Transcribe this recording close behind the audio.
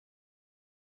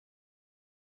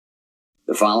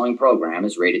The following program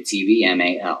is rated TV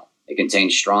MAL. It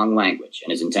contains strong language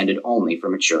and is intended only for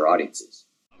mature audiences.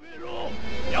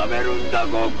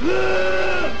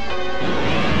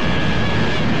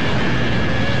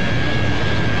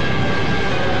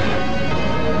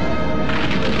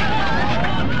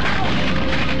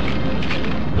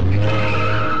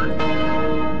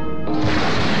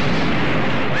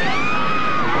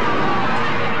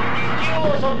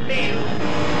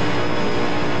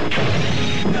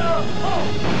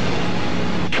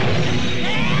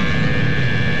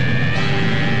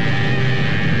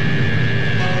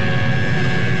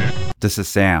 This is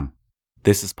Sam.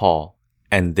 This is Paul,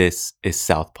 and this is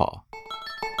Southpaw.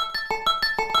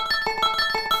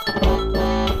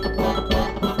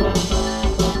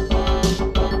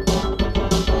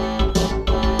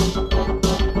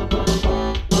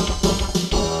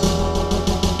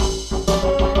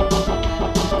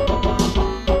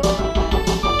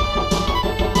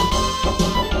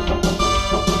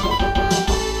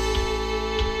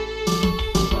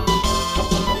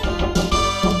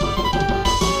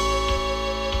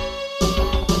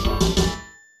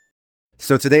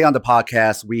 So today on the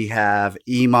podcast, we have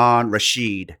Iman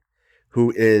Rashid,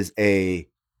 who is a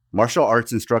martial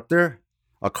arts instructor,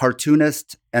 a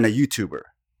cartoonist, and a YouTuber.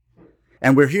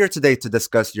 And we're here today to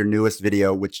discuss your newest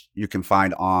video, which you can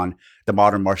find on the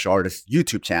Modern Martial Artist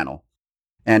YouTube channel.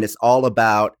 And it's all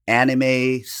about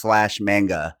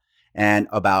anime/manga and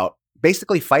about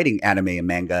basically fighting anime and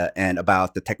manga and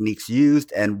about the techniques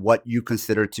used and what you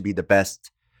consider to be the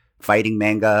best fighting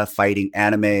manga, fighting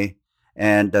anime.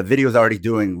 And the video is already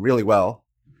doing really well.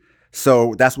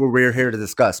 So that's what we're here to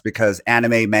discuss, because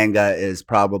anime manga is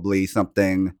probably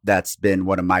something that's been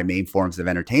one of my main forms of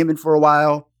entertainment for a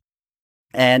while.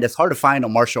 And it's hard to find a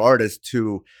martial artist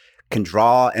who can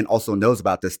draw and also knows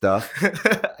about this stuff.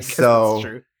 So that's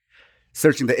true.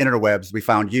 Searching the interwebs, we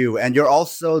found you. And you're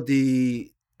also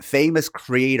the famous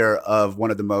creator of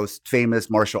one of the most famous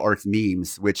martial arts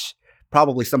memes, which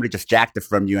probably somebody just jacked it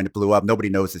from you and it blew up. Nobody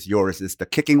knows it's yours. It's the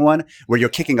kicking one where you're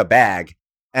kicking a bag.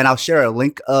 And I'll share a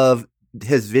link of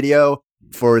his video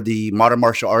for the Modern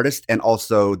Martial Artist and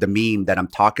also the meme that I'm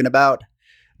talking about.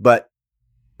 But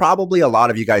probably a lot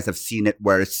of you guys have seen it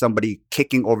where it's somebody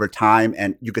kicking over time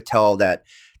and you could tell that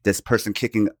this person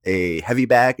kicking a heavy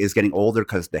bag is getting older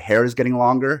because the hair is getting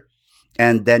longer.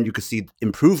 And then you could see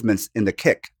improvements in the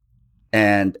kick.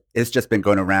 And it's just been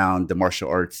going around the martial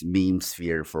arts meme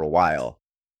sphere for a while.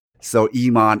 So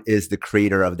Iman is the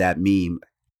creator of that meme.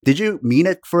 Did you mean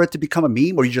it for it to become a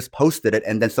meme, or you just posted it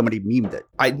and then somebody memed it?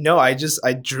 I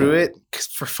drew it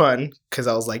for fun because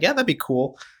I was like, yeah, that'd be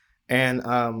cool. And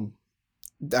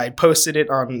I posted it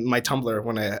on my Tumblr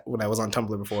when I was on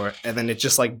Tumblr before, and then it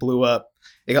just like blew up.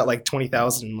 It got like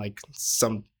 20,000 in like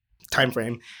some time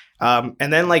frame.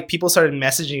 And then like people started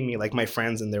messaging me, like my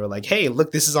friends, and they were like, hey,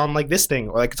 look, this is on like this thing,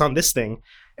 or like it's on this thing.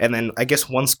 And then I guess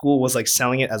one school was like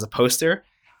selling it as a poster,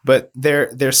 but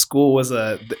their school was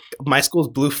my school's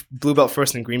blue belt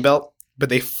first and green belt, but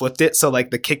they flipped it. So like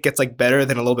the kick gets like better,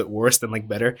 then a little bit worse, than like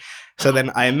better. So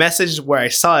then I messaged where I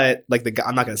saw it, like the guy,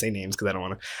 I'm not going to say names because I don't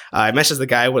want to. I messaged the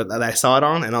guy that I saw it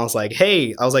on, and I was like,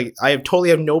 hey, I totally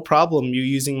have no problem you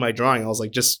using my drawing. I was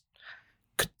like, just,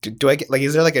 do I get like,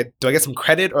 is there like do I get some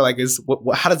credit, or like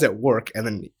how does it work? And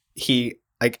then he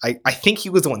like I think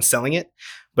he was the one selling it,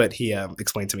 but he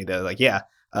explained to me that like, yeah,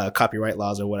 copyright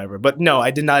laws or whatever. But no, I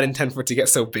did not intend for it to get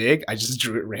so big. I just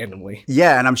drew it randomly.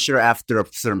 Yeah, and I'm sure after a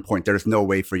certain point there's no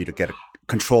way for you to get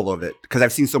control of it, because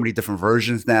I've seen so many different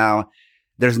versions now.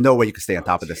 There's no way you can stay on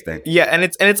top of this thing. Yeah, and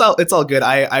it's all good.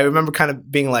 I remember kind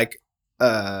of being like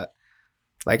about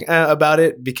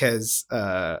it because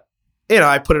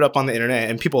I put it up on the internet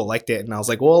and people liked it, and I was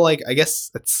like, well, like I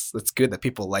guess it's good that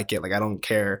people like it. Like I don't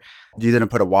care. You didn't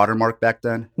put a watermark back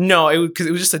then? No, because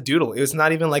it was just a doodle. It was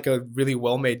not even like a really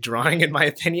well made drawing, in my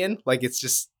opinion. Like it's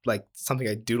just like something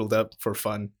I doodled up for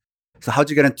fun. So how'd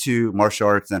you get into martial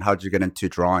arts, and how'd you get into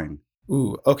drawing?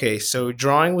 Ooh, okay. So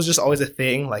drawing was just always a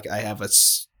thing. Like I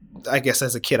guess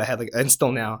as a kid I had and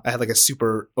still now I had like a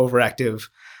super overactive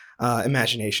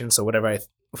imagination. So whatever I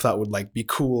thought would like be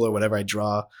cool or whatever I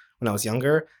draw when I was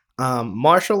younger.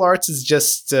 Martial arts is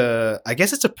just, I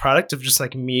guess it's a product of just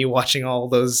like me watching all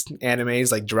those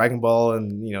animes like Dragon Ball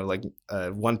and, like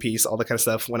One Piece, all that kind of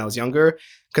stuff when I was younger.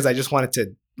 Cause I just wanted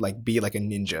to like be like a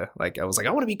ninja. Like I was like,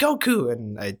 I want to be Goku.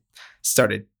 And I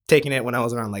started taking it when I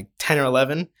was around like 10 or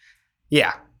 11.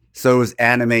 Yeah. So it was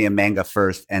anime and manga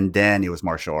first, and then it was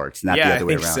martial arts, not the other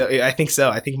way around. So. I think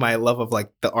so. I think my love of like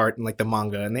the art and like the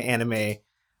manga and the anime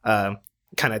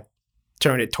kind of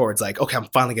turned it towards like, okay, I'm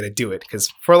finally gonna do it.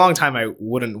 Because for a long time I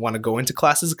wouldn't want to go into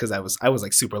classes because I was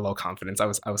like super low confidence. I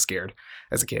was scared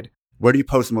as a kid. Where do you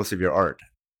post most of your art?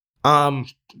 Oh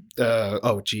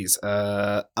geez.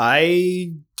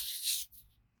 I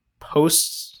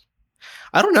post.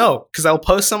 I don't know, because I'll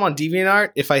post some on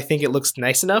DeviantArt if I think it looks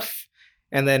nice enough,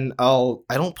 and then I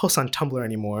don't post on Tumblr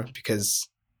anymore because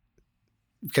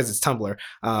it's Tumblr.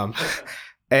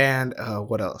 And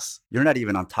what else? You're not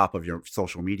even on top of your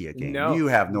social media game. No, you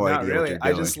have no not idea really. what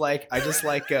you're doing. I just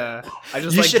like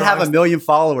You should have 1 million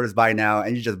followers by now,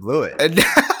 and you just blew it.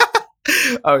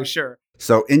 Oh, sure.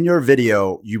 So in your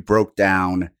video, you broke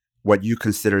down what you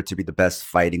consider to be the best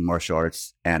fighting martial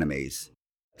arts animes.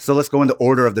 So let's go in the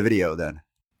order of the video then.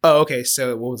 Oh, okay.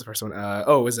 So what was the first one? It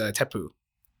was Teppu,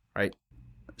 right?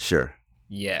 Sure.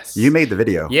 Yes. You made the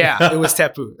video. Yeah, it was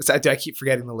Teppu. So I keep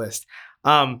forgetting the list.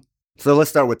 So let's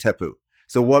start with Teppu.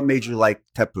 So what made you like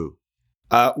Teppu?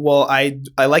 Well, I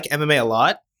like MMA a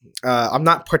lot. I'm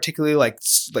not particularly like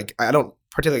I don't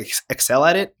particularly excel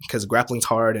at it because grappling's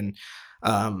hard, and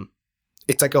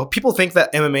it's like people think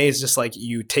that MMA is just like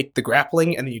you take the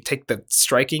grappling and then you take the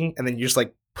striking and then you just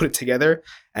like put it together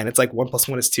and it's like 1 +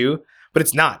 1 is 2. But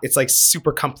it's not. It's like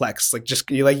super complex. Like just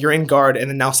you're in guard and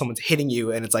then now someone's hitting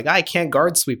you and it's like I can't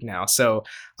guard sweep now. So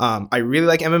I really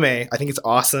like MMA. I think it's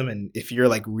awesome. And if you're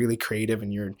like really creative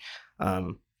and you're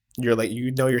like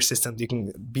your systems, you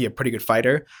can be a pretty good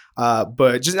fighter.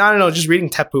 But just I don't know. Just reading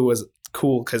Teppu was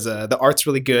cool because the art's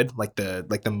really good. Like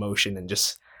the motion and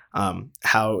just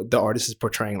how the artist is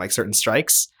portraying like certain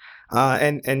strikes.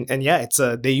 And yeah, it's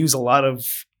they use a lot of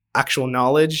actual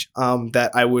knowledge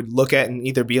that I would look at and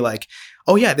either be like,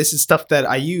 oh yeah, this is stuff that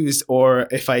I used, or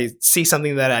if I see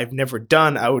something that I've never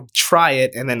done, I would try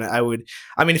it, and then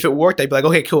if it worked, I'd be like,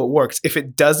 okay, cool, it works. If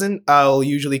it doesn't, I'll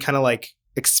usually kind of like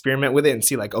experiment with it and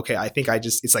see like, okay, I think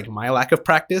it's like my lack of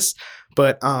practice,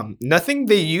 but nothing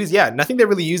they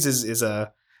really use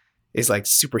is like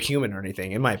superhuman or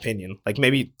anything, in my opinion. Like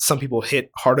maybe some people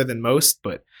hit harder than most,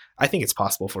 but I think it's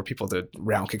possible for people to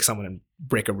round kick someone and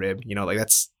break a rib, like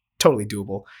that's totally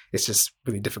doable. It's just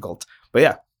really difficult. But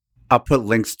yeah. I'll put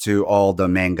links to all the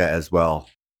manga as well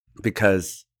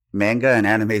because manga and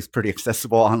anime is pretty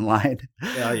accessible online.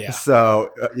 Yeah. So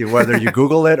whether you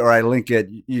Google it or I link it,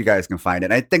 you guys can find it.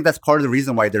 And I think that's part of the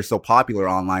reason why they're so popular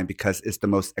online because it's the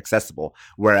most accessible.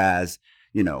 Whereas,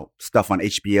 stuff on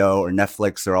HBO or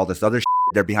Netflix or all this other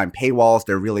they're behind paywalls.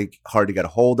 They're really hard to get a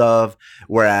hold of.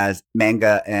 Whereas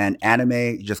manga and anime,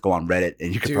 you just go on Reddit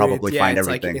and you can probably find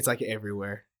everything. It's like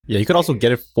everywhere. Yeah, you could also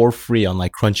get it for free on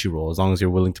like Crunchyroll as long as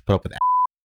you're willing to put up with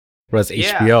Whereas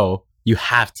HBO, you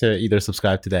have to either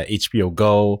subscribe to that HBO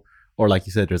Go or like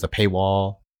you said, there's a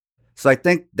paywall. So I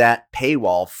think that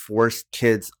paywall forced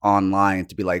kids online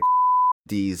to be like,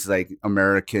 these like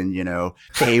American,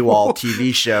 paywall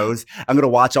TV shows. I'm going to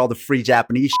watch all the free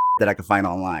Japanese that I can find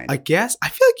online. I guess. I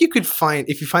feel like you could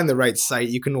if you find the right site,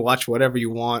 you can watch whatever you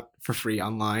want for free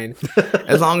online.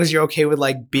 As long as you're okay with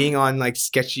like being on like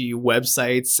sketchy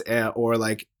websites or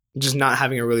like just not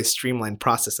having a really streamlined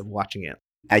process of watching it.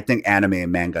 I think anime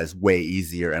and manga is way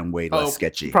easier and way less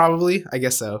sketchy. Probably. I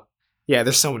guess so. Yeah,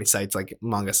 there's so many sites like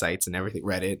manga sites and everything,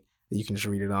 Reddit, that you can just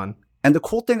read it on. And the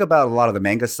cool thing about a lot of the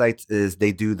manga sites is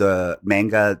they do the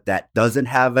manga that doesn't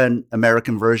have an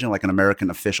American version, like an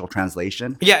American official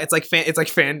translation. Yeah, it's like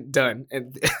fan done.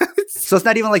 And so it's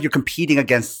not even like you're competing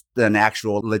against an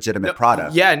actual legitimate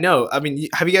product. Yeah, no. I mean,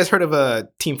 have you guys heard of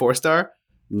Team 4-Star?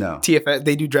 No. TFS,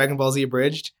 they do Dragon Ball Z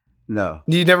Abridged. No.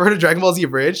 You never heard of Dragon Ball Z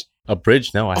Abridged?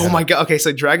 Abridged? No, I haven't. Oh my god. Okay,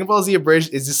 so Dragon Ball Z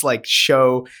Abridged is this like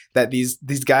show that these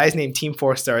guys named Team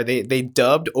 4-Star, they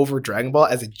dubbed over Dragon Ball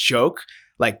as a joke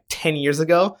like 10 years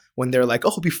ago when they're like, oh,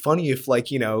 it'd be funny if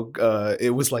like,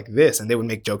 it was like this, and they would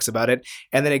make jokes about it.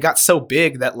 And then it got so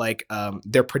big that like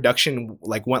their production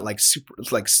like went like super,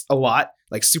 like a lot,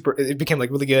 like super, it became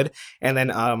like really good. And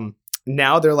then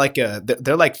now they're like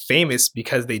they're like famous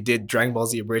because they did Dragon Ball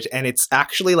Z Abridged, and it's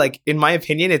actually like, in my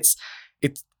opinion, it's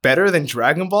better than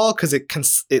Dragon Ball because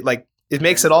it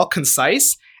makes it all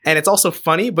concise, and it's also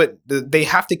funny, but they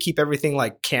have to keep everything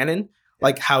like canon,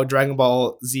 like how Dragon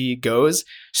Ball Z goes.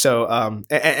 So and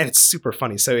it's super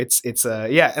funny. So it's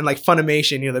and like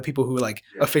Funimation, the people who like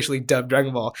officially dubbed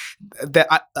Dragon Ball, that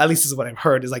at least is what I've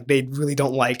heard, is like they really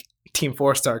don't like Team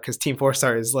 4-Star because Team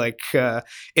 4-Star is like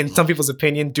in some people's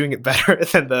opinion doing it better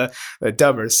than the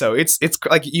dubbers. So it's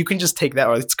like you can just take that,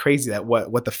 or it's crazy that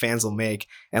what the fans will make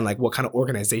and like what kind of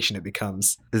organization it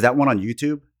becomes. Is that one on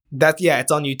YouTube?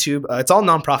 It's on YouTube. It's all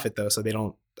nonprofit though, so they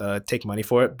don't take money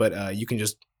for it, but you can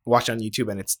just watch it on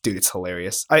YouTube, and it's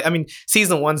hilarious. I mean,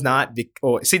 season 1's not,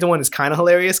 season 1 is kind of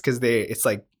hilarious because it's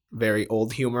like very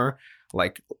old humor,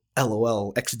 like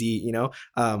LOL XD,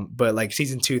 but like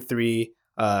season 2, 3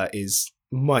 is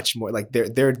much more like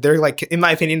they're like, in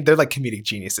my opinion, they're like comedic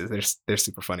geniuses. They're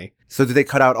super funny. So do they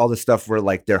cut out all the stuff where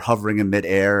like they're hovering in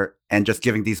midair and just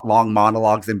giving these long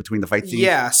monologues in between the fight scenes?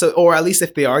 Yeah. So, or at least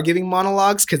if they are giving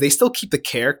monologues, because they still keep the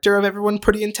character of everyone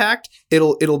pretty intact,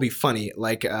 it'll be funny.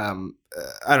 Like I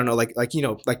don't know, like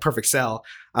like Perfect Cell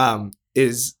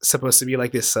is supposed to be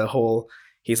like this whole.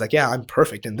 He's like, yeah, I'm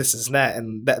perfect, and this is that,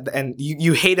 and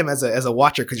you hate him as a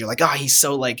watcher because you're like, oh, he's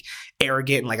so like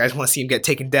arrogant, and like I just want to see him get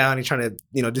taken down. He's trying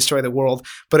to destroy the world.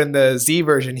 But in the Z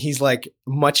version, he's like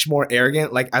much more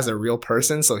arrogant, like as a real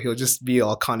person. So he'll just be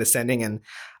all condescending and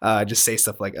just say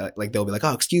stuff like they'll be like,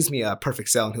 oh, excuse me, Perfect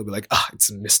Cell, and he'll be like, oh, it's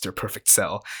Mr. Perfect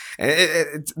Cell,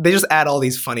 and they just add all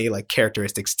these funny like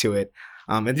characteristics to it,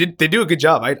 and they do a good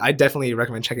job. I definitely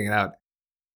recommend checking it out.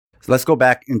 So let's go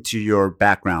back into your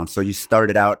background. So you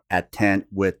started out at 10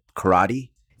 with karate.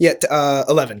 Yeah,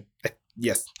 11.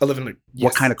 Yes, 11. Yes.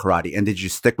 What kind of karate? And did you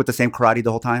stick with the same karate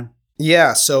the whole time?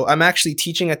 Yeah, so I'm actually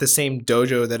teaching at the same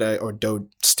dojo or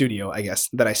studio, I guess,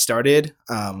 that I started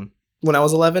when I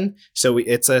was 11. So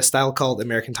it's a style called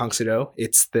American Tang Soo Do.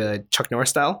 It's the Chuck Norris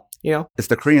style, It's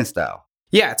the Korean style.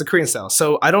 Yeah, it's a Korean style.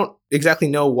 So I don't exactly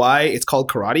know why it's called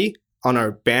karate on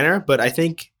our banner, but I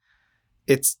think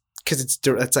it's because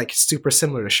it's like super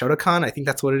similar to Shotokan. I think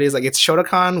that's what it is. Like it's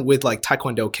Shotokan with like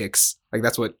Taekwondo kicks. Like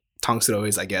that's what Tang Soo Do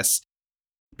is, I guess.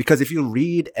 Because if you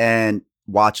read and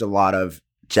watch a lot of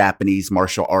Japanese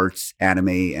martial arts, anime,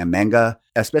 and manga,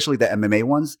 especially the MMA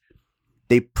ones,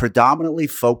 they predominantly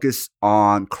focus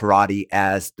on karate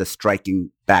as the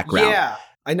striking background. Yeah,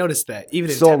 I noticed that.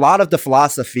 Even so, a lot of the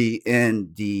philosophy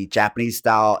in the Japanese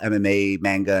style MMA,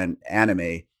 manga, and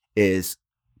anime is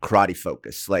karate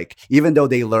focus. Like even though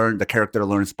the character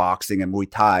learns boxing and Muay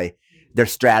Thai, their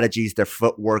strategies, their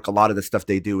footwork, a lot of the stuff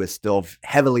they do is still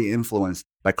heavily influenced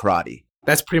by karate.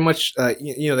 That's pretty much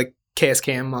the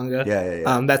KSKM manga.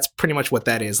 Yeah. That's pretty much what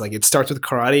that is. Like it starts with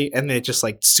karate and then it just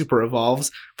like super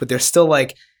evolves, but there's still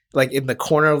like in the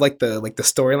corner of like the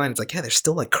storyline, it's like, yeah, there's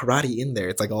still like karate in there.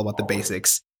 It's like all about the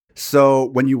basics. So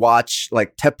when you watch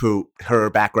like Teppu, her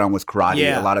background was karate.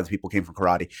 Yeah. A lot of the people came from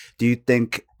karate. Do you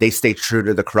think they stay true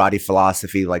to the karate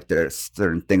philosophy? Like there's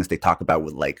certain things they talk about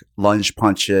with like lunge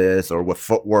punches or with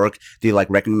footwork. Do you like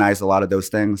recognize a lot of those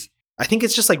things? I think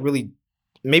it's just like really,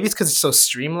 maybe it's because it's so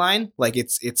streamlined. Like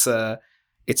it's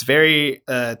very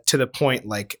to the point.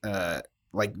 Like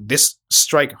this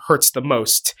strike hurts the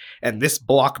most, and this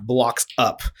block blocks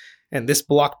up, and this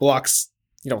block blocks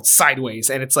sideways,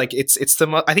 and it's like it's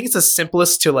I think it's the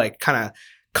simplest to like kind of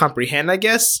comprehend, I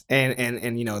guess, and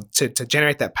to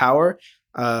generate that power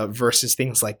versus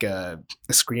things like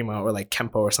Eskrima or like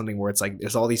Kempo or something where it's like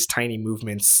there's all these tiny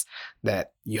movements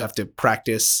that you have to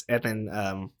practice, and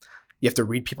then you have to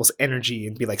read people's energy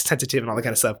and be like sensitive and all that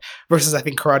kind of stuff. Versus I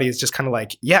think karate is just kind of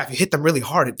like, yeah, if you hit them really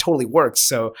hard, it totally works.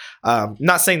 So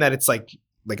not saying that it's like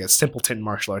a simpleton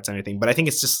martial arts or anything, but I think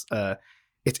it's just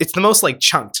it's the most like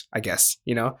chunked, I guess,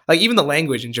 like even the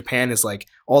language in Japan is like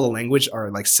all the language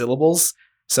are like syllables.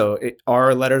 So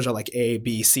our letters are like A,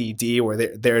 B, C, D, where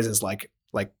theirs is like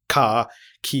ka,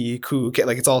 ki, ku,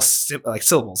 like it's all like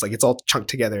syllables, like it's all chunked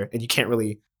together and you can't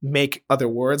really make other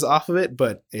words off of it,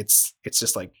 but it's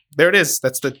just like, there it is.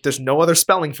 There's no other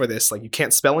spelling for this. Like you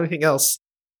can't spell anything else.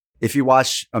 If you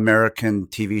watch American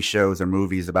TV shows or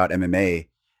movies about MMA,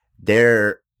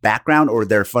 their background or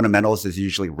their fundamentals is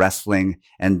usually wrestling,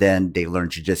 and then they learn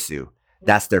jiu-jitsu.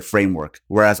 That's their framework.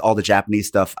 Whereas all the Japanese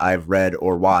stuff I've read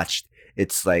or watched,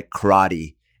 it's like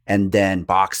karate and then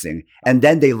boxing, and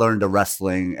then they learn the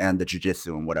wrestling and the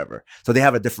jiu-jitsu and whatever. So they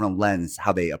have a different lens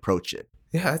how they approach it.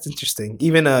 Yeah, that's interesting.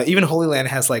 Even Holy Land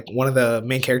has like one of the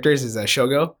main characters is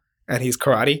Shogo, and he's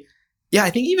karate. Yeah,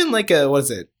 I think even like what is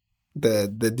it? The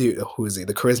dude, who is he?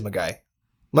 The charisma guy.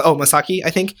 Oh, Masaki. I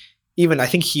think he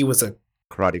was a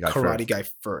karate guy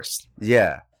first.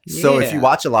 Yeah. So if you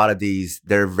watch a lot of these,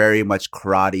 they're very much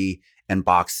karate and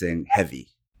boxing heavy.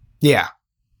 Yeah.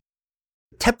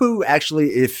 Teppu,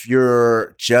 actually, if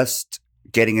you're just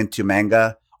getting into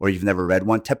manga or you've never read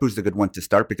one, Teppu's a good one to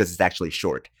start because it's actually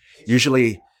short.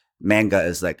 Usually manga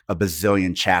is like a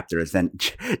bazillion chapters, and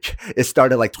it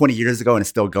started like 20 years ago and it's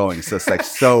still going. So it's like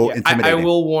so intimidating. I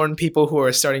will warn people who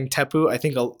are starting Teppu. I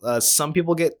think some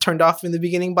people get turned off in the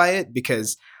beginning by it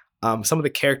because some of the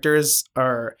characters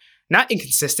are not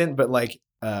inconsistent, but like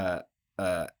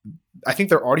I think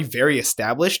they're already very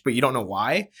established, but you don't know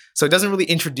why. So it doesn't really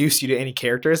introduce you to any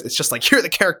characters. It's just like, here are the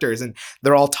characters, and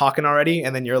they're all talking already,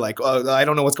 and then you're like, oh, I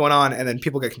don't know what's going on, and then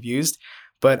people get confused.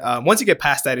 But once you get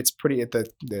past that, it's pretty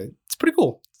it's pretty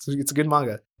cool. It's a good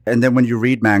manga. And then when you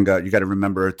read manga, you got to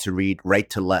remember to read right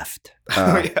to left.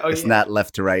 It's not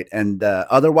left to right. And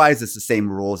otherwise, it's the same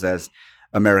rules as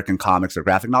American comics or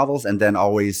graphic novels, and then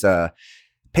always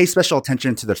pay special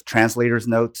attention to the translators'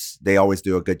 notes. They always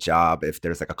do a good job. If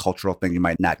there's like a cultural thing you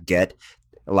might not get,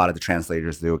 a lot of the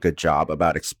translators do a good job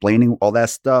about explaining all that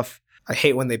stuff. I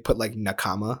hate when they put like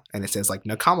nakama and it says like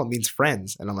nakama means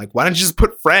friends. And I'm like, why don't you just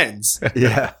put friends?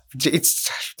 Yeah. It's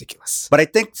ridiculous. But I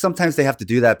think sometimes they have to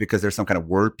do that because there's some kind of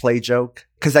wordplay joke.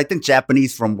 Because I think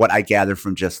Japanese, from what I gather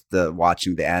from just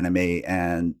watching the anime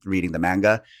and reading the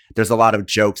manga, there's a lot of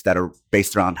jokes that are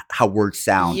based around how words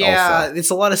sound. Yeah, also. it's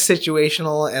a lot of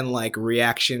situational and like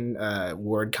reaction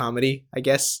word comedy, I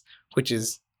guess, which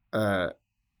is I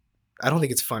don't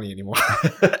think it's funny anymore.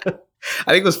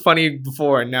 I think it was funny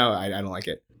before, and now I don't like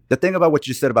it. The thing about what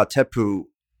you said about Teppu,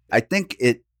 I think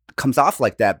it comes off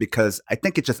like that because I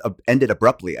think it just ended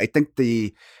abruptly. I think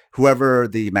whoever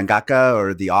the mangaka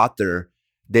or the author,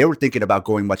 they were thinking about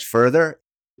going much further.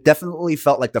 Definitely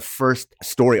felt like the first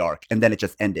story arc, and then it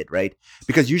just ended, right?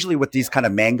 Because usually with these kind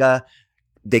of manga,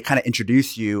 they kind of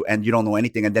introduce you and you don't know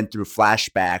anything, and then through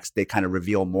flashbacks, they kind of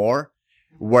reveal more.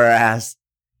 Whereas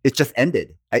it just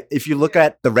ended. If you look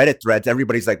at the Reddit threads,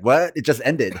 everybody's like, what? It just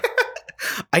ended.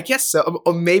 I guess so.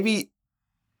 Or maybe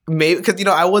because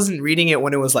I wasn't reading it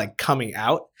when it was like coming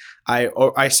out.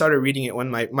 I started reading it when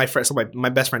my friend, so my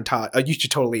best friend Todd. You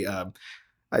should totally.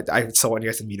 I so want you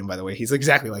guys to meet him, by the way. He's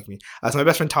exactly like me. So my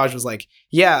best friend Taj was like,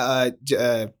 yeah,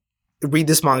 read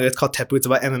this manga. It's called Teppu. It's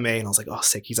about MMA. And I was like, oh,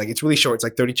 sick. He's like, it's really short. It's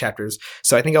like 30 chapters.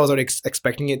 So I think I was already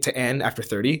expecting it to end after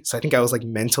 30. So I think I was like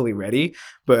mentally ready.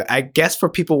 But I guess for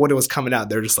people when it was coming out,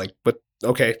 they're just like, but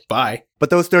okay, bye.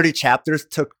 But those 30 chapters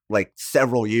took like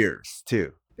several years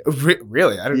too.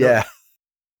 Really? I don't know. Yeah.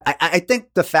 I think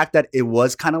the fact that it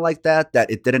was kind of like that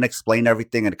it didn't explain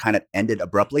everything and it kind of ended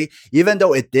abruptly, even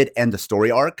though it did end the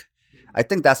story arc, I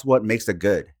think that's what makes it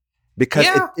good. Because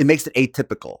it makes it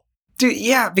atypical. Dude,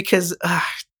 yeah, because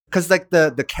like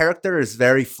the character is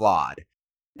very flawed.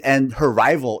 And her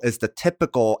rival is the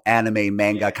typical anime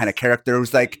manga kind of character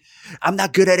who's like, I'm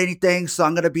not good at anything, so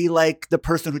I'm going to be like the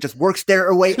person who just works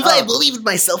their way up. I believe in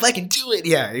myself, I can do it.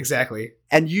 Yeah, exactly.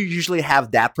 And you usually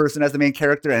have that person as the main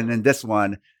character. And in this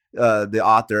one, the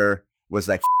author was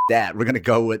like, that. We're going to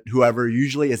go with whoever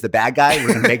usually is the bad guy. We're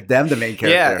going to make them the main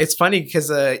character. Yeah, it's funny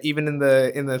because even in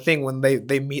the thing when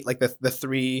they meet like the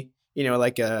three,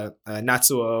 like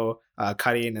Natsuo,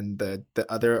 Karin, and the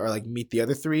other, or like meet the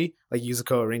other three, like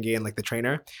Yuzuko, Renge, and like the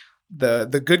trainer.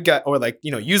 The good guy, or like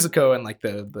Yuzuko and like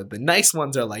the nice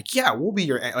ones are like, yeah, we'll be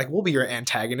your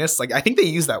antagonist. Like I think they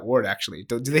use that word actually.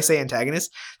 Do they say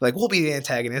antagonist? Like we'll be the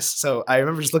antagonist. So I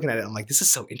remember just looking at it. I'm like, this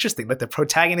is so interesting. Like the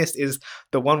protagonist is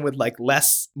the one with like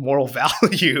less moral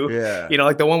value. Yeah.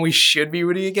 Like the one we should be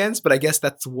rooting against. But I guess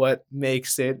that's what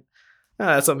makes it.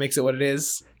 That's what makes it what it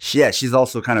is. Yeah, she's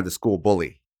also kind of the school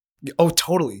bully. Oh,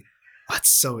 totally. That's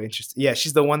so interesting. Yeah,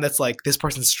 she's the one that's like, this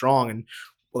person's strong and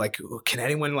like, can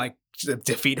anyone like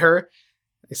defeat her?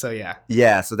 So yeah.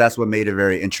 Yeah, so that's what made it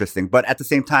very interesting. But at the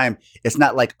same time, it's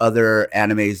not like other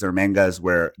animes or mangas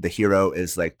where the hero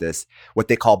is like this, what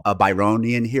they call a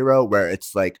Byronian hero, where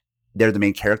it's like they're the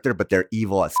main character, but they're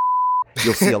evil as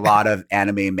You'll see a lot of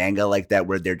anime manga like that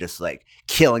where they're just like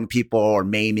killing people or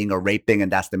maiming or raping,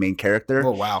 and that's the main character.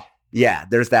 Oh, wow. Yeah,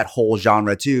 there's that whole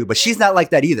genre too. But she's not like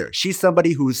that either. She's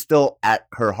somebody who's still at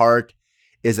her heart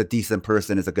is a decent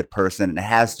person, is a good person, and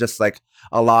has just like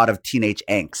a lot of teenage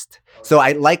angst. So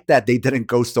I like that they didn't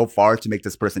go so far to make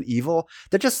this person evil.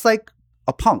 They're just like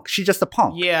a punk. She's just a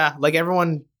punk. Yeah, like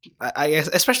everyone, I guess,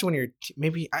 especially when you're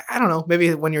maybe, I don't know,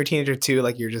 maybe when you're a teenager too,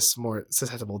 like you're just more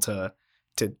susceptible to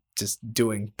just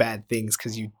doing bad things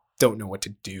because you don't know what to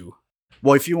do.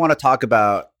 Well, if you want to talk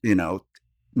about,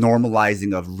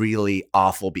 normalizing of really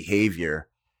awful behavior,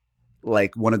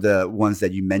 like one of the ones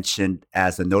that you mentioned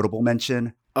as a notable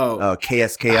mention,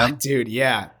 KSKM. Dude,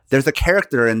 yeah. There's a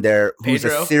character in there who's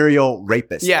Pedro? a serial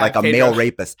rapist, like a Pedro. male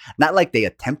rapist. Not like they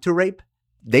attempt to rape,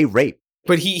 they rape.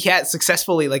 But he had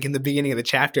successfully, like in the beginning of the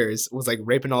chapters, was like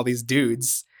raping all these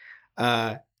dudes.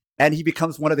 And he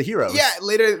becomes one of the heroes. Yeah,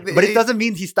 later. But it doesn't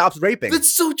mean he stops raping.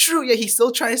 That's so true. Yeah, he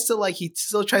still tries to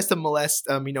molest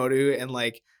Minoru, and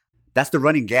like that's the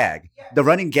running gag. The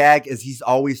running gag is he's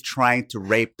always trying to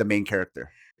rape the main character.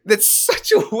 That's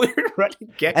such a weird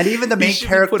running gag. And even the main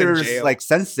character's like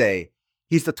sensei,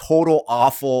 he's the total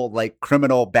awful, like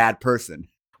criminal bad person.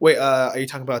 Wait, are you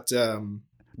talking about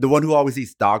the one who always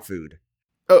eats dog food?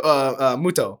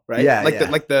 Muto, right? Yeah,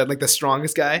 the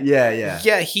strongest guy. Yeah.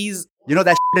 Yeah, he's.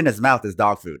 That shit in his mouth is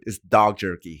dog food. It's dog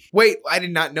jerky. Wait, I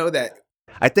did not know that.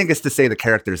 I think it's to say the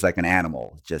character's like an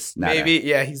animal, just not maybe.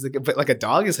 Yeah, he's but like a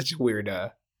dog is such a weird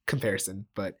comparison.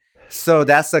 But so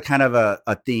that's a kind of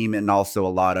a theme, and also a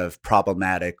lot of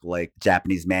problematic like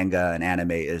Japanese manga and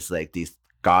anime is like these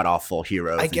god awful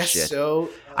heroes I and guess shit. so.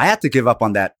 I had to give up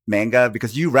on that manga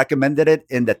because you recommended it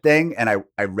in the thing, and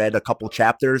I read a couple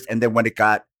chapters, and then when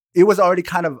it was already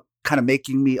kind of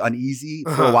making me uneasy for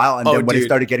a Uh-huh. while, and Oh, then when it dude.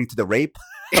 started getting to the rape,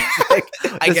 like,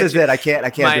 I this get is you. it. I can't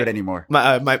My- do it anymore.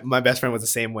 My best friend was the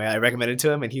same way. I recommended it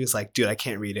to him, and he was like, "Dude, I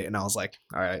can't read it." And I was like,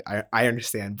 "All right, I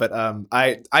understand." But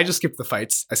I just skipped the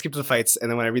fights. I skipped the fights, and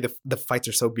then when I read the fights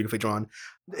are so beautifully drawn.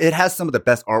 It has some of the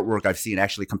best artwork I've seen,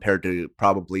 actually, compared to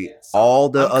probably all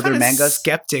the I'm other kinda mangas.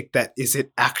 skeptic that is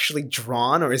it actually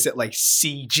drawn or is it like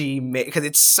CG made? Because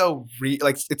it's so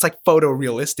it's like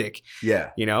photorealistic. Yeah.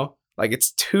 You know, like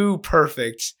it's too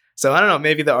perfect. So I don't know.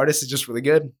 Maybe the artist is just really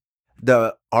good.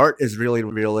 The art is really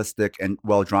realistic and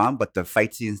well drawn, but the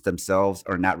fight scenes themselves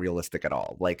are not realistic at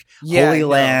all. Like Holy no.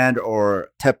 Land or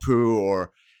Teppu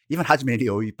or even Hajime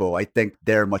no Ippo, I think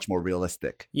they're much more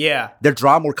realistic. Yeah. They're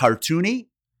drawn more cartoony.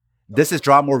 This is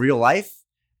drawn more real life,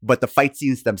 but the fight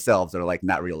scenes themselves are like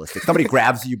not realistic. Somebody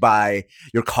grabs you by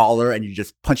your collar and you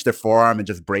just punch their forearm and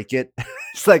just break it.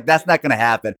 It's like, that's not going to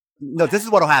happen. No, this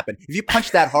is what will happen. If you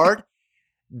punch that hard,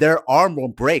 their arm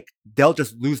won't break. They'll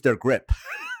just lose their grip.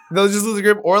 They'll just lose the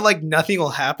grip, or like nothing will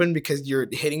happen because you're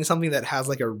hitting something that has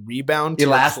like a rebound to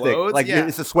Elastic. your clothes. Like Yeah.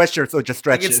 it's a sweatshirt, so it just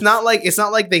Like, stretches. it's not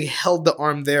like they held the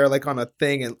arm there like on a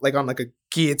thing and like on like a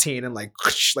guillotine and like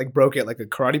like broke it like a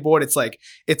karate board. It's like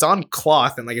it's on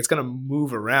cloth and like it's gonna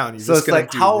move around. You're So just it's gonna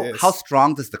like do this. how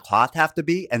strong does the cloth have to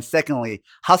be? And secondly,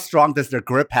 how strong does their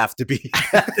grip have to be?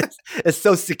 It's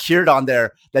so secured on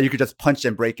there that you could just punch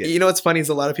and break it. You know what's funny is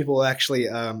a lot of people actually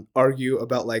argue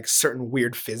about like certain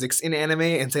weird physics in anime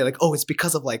and say like, oh, it's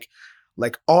because of like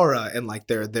aura and like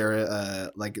their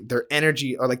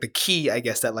energy or like the key, I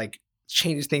guess, that like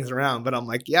changes things around. But I'm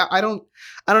like, yeah, I don't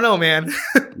know, man.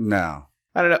 No.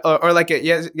 I don't know. Or like,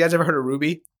 you guys ever heard of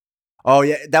Ruby, Oh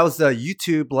yeah, that was a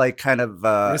YouTube like kind of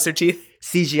Mr. Teeth?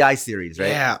 CGI series, right?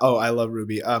 Yeah. Oh, I love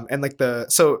Ruby. And like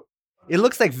It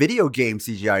looks like video game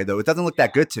CGI though. It doesn't look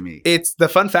that good to me. it's the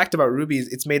fun fact about Ruby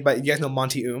is it's made by, you guys know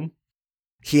Monty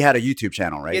He had a YouTube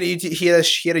channel, right? He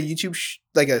had a YouTube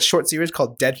like a short series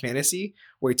called Dead Fantasy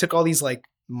where he took all these like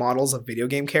models of video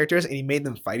game characters and he made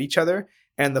them fight each other,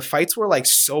 and the fights were like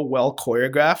so well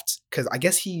choreographed because I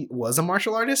guess he was a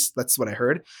martial artist. That's what I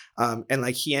heard. And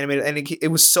like he animated and it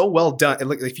was so well done. And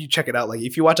like if you check it out, like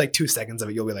if you watch like 2 seconds of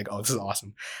it, you'll be like, oh, this is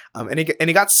awesome. And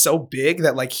he got so big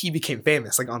that like he became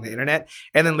famous like on the internet.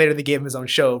 And then later they gave him his own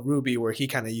show Ruby where he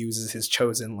kind of uses his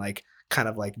chosen like kind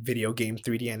of like video game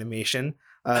 3D animation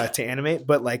to animate,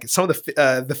 but like some of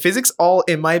the physics, all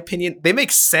in my opinion, they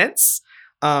make sense.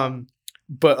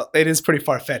 But it is pretty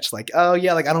far fetched. Like, oh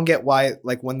yeah, like I don't get why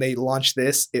like when they launch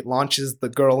this, it launches the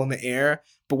girl in the air,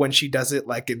 but when she does it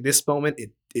like in this moment,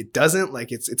 it doesn't.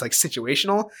 Like it's like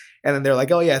situational, and then they're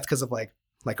like, oh yeah, it's because of like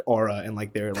aura and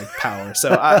like their like power. So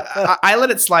I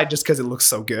let it slide just because it looks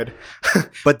so good.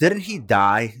 But didn't he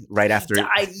die right after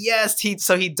Yes, he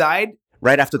died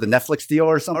right after the Netflix deal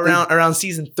or something? around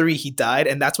season 3. He died,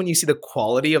 and that's when you see the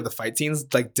quality of the fight scenes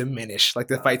like diminish. Like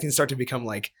the fight scenes start to become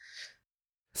like,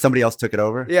 Somebody else took it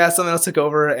over? yeah, someone else took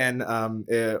over, and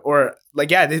or like,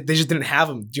 yeah, they just didn't have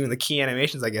him doing the key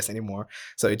animations, I guess, anymore.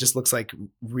 So it just looks like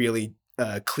really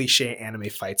cliche anime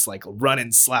fights, like run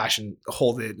and slash and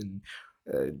hold it and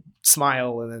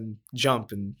smile and then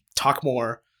jump and talk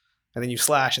more, and then you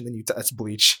slash and then you that's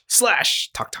Bleach, slash,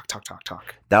 talk.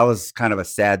 That was kind of a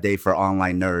sad day for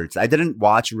online nerds. I didn't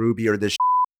watch Ruby or this.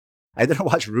 I didn't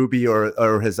watch Ruby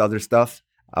or his other stuff.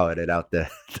 I'll edit out the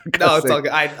No, it's cussing. all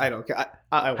good. I don't care.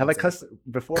 I Have I cussed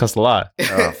before? Cuss a lot. Oh,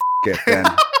 f- it, then.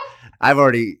 I've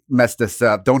already messed this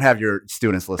up. Don't have your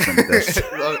students listen to this.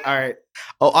 All right.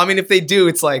 Oh, I mean, if they do,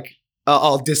 it's like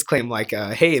I'll disclaim like,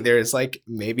 hey, there's like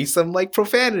maybe some like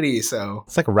profanity. So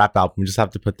It's like a rap album. You just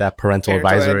have to put that parental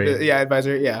advisory. Yeah,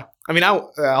 advisory. Yeah. I mean,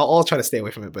 I'll try to stay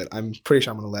away from it, but I'm pretty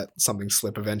sure I'm gonna let something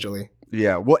slip eventually.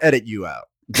 Yeah, we'll edit you out.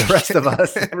 The rest of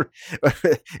us,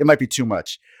 it might be too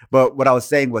much. But what I was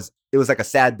saying was, it was like a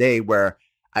sad day where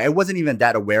I wasn't even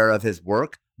that aware of his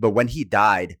work. But when he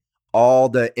died, all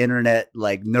the internet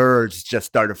like nerds just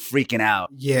started freaking out.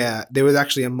 Yeah, there was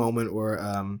actually a moment where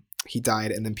he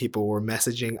died, and then people were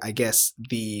messaging, I guess,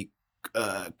 the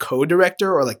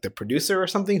co-director or like the producer or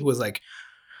something who was like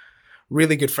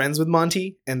really good friends with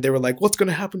Monty, and they were like, "What's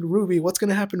gonna happen to Ruby? What's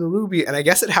gonna happen to Ruby?" And I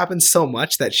guess it happened so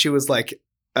much that she was like,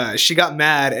 she got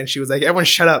mad and she was like, "Everyone,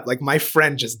 shut up! Like my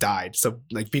friend just died, so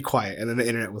like be quiet." And then the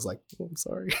internet was like, "Oh, I'm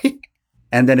sorry."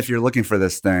 And then if you're looking for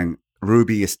this thing,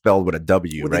 Ruby is spelled with a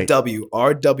W, With right? a W,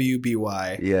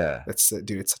 RWBY. Yeah. That's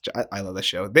dude. It's I love the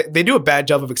show. They do a bad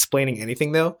job of explaining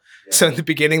anything though. So in the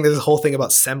beginning, there's a whole thing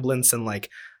about semblance and like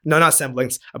no, not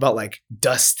semblance, about like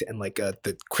dust and like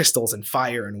the crystals and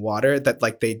fire and water that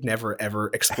like they'd never ever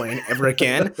explain ever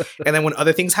again. And then when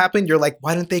other things happen, you're like,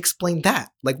 why didn't they explain that?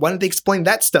 Like, why didn't they explain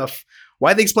that stuff?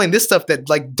 Why did they explain this stuff that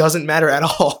like doesn't matter at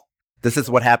all? This is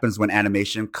what happens when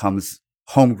animation comes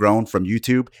homegrown from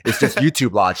YouTube. It's just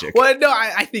YouTube logic. Well, no,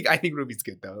 I think RWBY's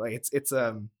good though. Like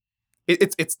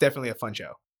it's definitely a fun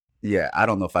show. Yeah, I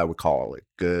don't know if I would call it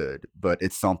good, but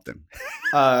it's something.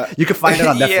 You can find it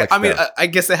on Netflix. Yeah, I mean, though. I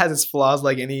guess it has its flaws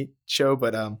like any show,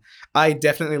 but I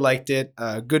definitely liked it.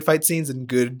 Good fight scenes and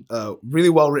good, really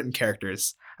well written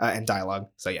characters and dialogue.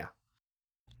 So yeah,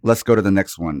 Let's go to the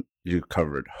next one you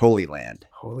covered, Holy Land.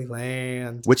 Holy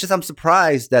Land. Which is, I'm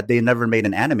surprised that they never made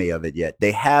an anime of it yet.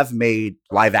 They have made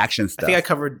live action I stuff. think I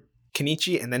covered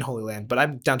Kenichi and then Holy Land, but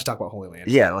I'm down to talk about Holy Land.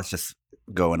 Yeah, let's just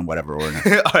go in whatever order.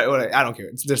 All right, whatever. I don't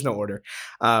care. There's no order.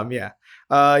 Yeah,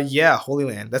 Holy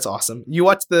Land. That's awesome. You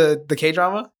watched the K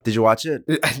drama? Did you watch it?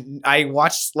 I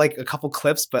watched like a couple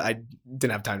clips, but I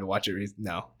didn't have time to watch it.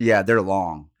 No. Yeah, they're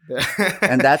long.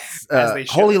 And that's As they should.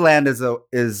 Holy Land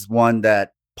is one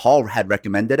that Paul had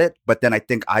recommended it, but then I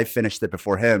think I finished it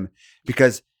before him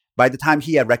because by the time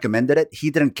he had recommended it, he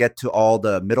didn't get to all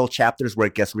the middle chapters where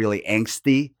it gets really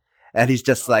angsty, and he's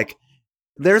just like,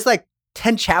 there's like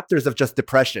 10 chapters of just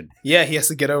depression. Yeah, he has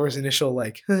to get over his initial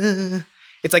like.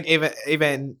 It's like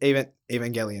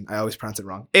Evangelion. I always pronounce it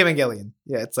wrong. Evangelion.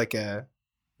 Yeah, it's like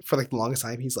for like the longest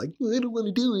time he's like, I don't want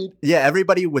to do it. Yeah,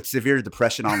 everybody with severe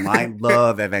depression online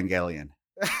love Evangelion.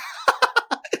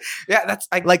 Yeah, that's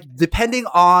Like depending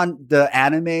on the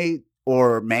anime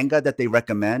or manga that they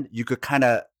recommend, you could kind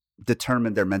of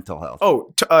determine their mental health.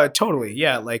 Oh, totally.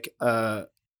 Yeah, like I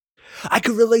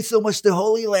could relate so much to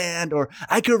Holy Land, or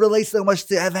I could relate so much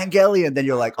to Evangelion. Then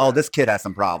you're like, oh, this kid has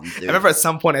some problems, dude. I remember at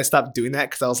some point I stopped doing that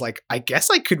because I was like, I guess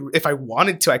I could, if I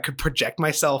wanted to, I could project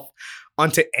myself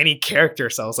onto any character.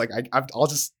 So I was like, I'm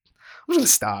just gonna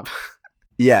stop.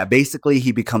 Yeah, basically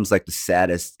he becomes like the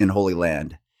saddest in Holy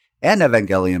Land and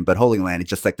Evangelion, but Holy Land is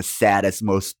just like the saddest,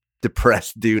 most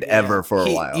depressed dude ever for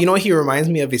a while. You know what he reminds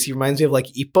me of? He reminds me of like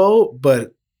Ippo,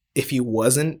 but if he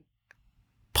wasn't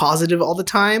positive all the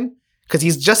time, because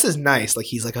he's just as nice. Like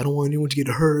he's like, I don't want anyone to get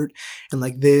hurt and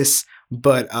like this,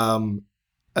 but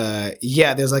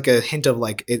yeah, there's like a hint of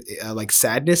like like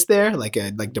sadness there, like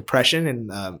depression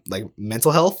and like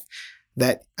mental health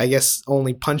that I guess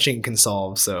only punching can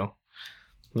solve. So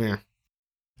yeah.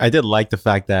 I did like the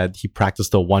fact that he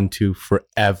practiced the 1-2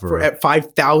 forever. For at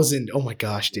 5,000. Oh my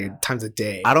gosh, dude. Times a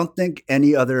day. I don't think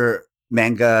any other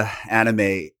manga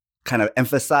anime kind of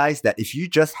emphasize that if you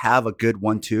just have a good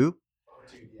 1-2,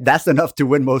 that's enough to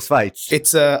win most fights.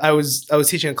 It's I was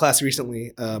teaching a class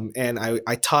recently, and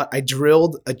I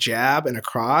drilled a jab and a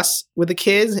cross with the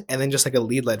kids, and then just like a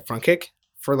lead led front kick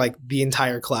for like the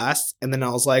entire class. And then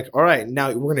I was like, all right,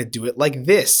 now we're gonna do it like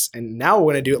this, and now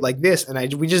we're gonna do it like this,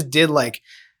 and we just did like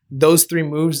those 3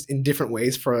 moves in different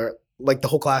ways for like the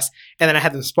whole class. And then I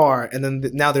had them spar, and then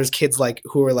now there's kids like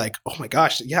who are like, oh my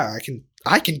gosh, yeah,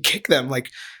 I can kick them like.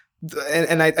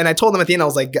 And I told them at the end, I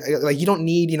was like you don't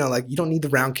need, like you don't need the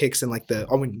round kicks and like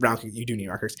round kick, you do need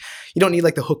round kicks. You don't need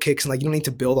like the hook kicks and like you don't need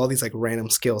to build all these like random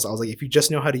skills. I was like, if you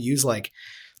just know how to use like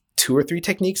 2 or 3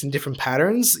 techniques in different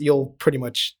patterns, you'll pretty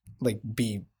much like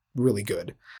be really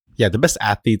good. Yeah, the best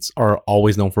athletes are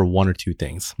always known for 1 or 2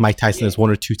 things. Mike Tyson has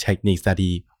 1 or 2 techniques that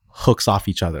he hooks off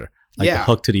each other. Like the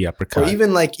hook to the uppercut. Or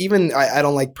even I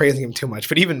don't like praising him too much,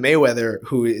 but even Mayweather,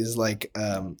 who is like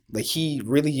he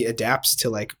really adapts to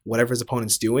like whatever his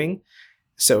opponent's doing.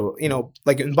 So,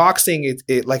 like in boxing,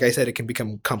 it like I said, it can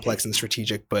become complex and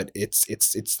strategic, but it's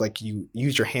like you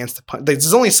use your hands to punch.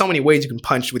 There's only so many ways you can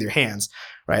punch with your hands,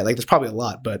 right? Like there's probably a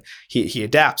lot, but he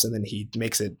adapts and then he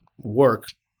makes it work,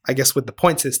 I guess, with the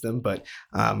point system. But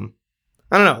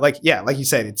I don't know, like you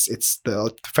said, it's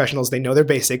the professionals, they know their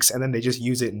basics and then they just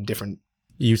use it in different.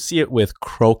 You see it with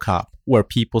Crow Cop, where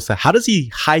people say, how does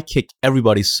he high kick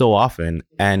everybody so often?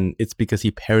 And it's because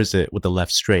he pairs it with the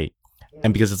left straight.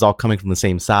 And because it's all coming from the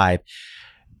same side,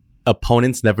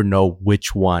 opponents never know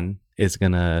which one is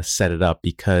going to set it up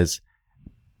because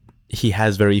he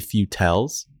has very few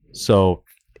tells. So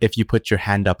if you put your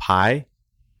hand up high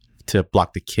to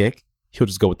block the kick, he'll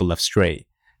just go with the left straight.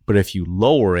 But if you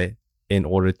lower it in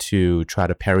order to try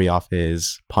to parry off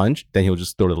his punch, then he'll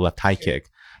just throw the left high kick.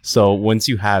 So once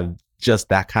you have just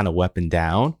that kind of weapon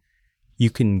down, you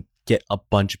can get a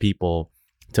bunch of people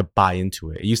to buy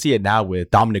into it. You see it now with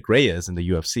Dominic Reyes in the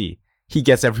UFC. He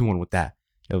gets everyone with that.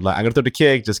 Like, I'm gonna throw the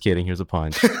kick. Just kidding. Here's a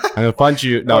punch. I'm gonna punch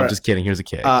you. No, I'm just kidding. Here's a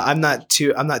kick. I'm not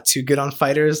too good on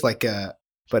fighters. Like,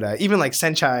 but even like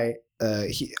Senchai,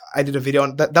 I did a video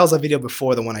on that was a video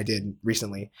before the one I did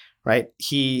recently, right?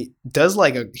 He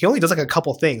only does like a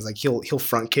couple things. Like he'll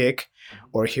front kick,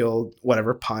 or he'll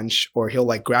whatever punch, or he'll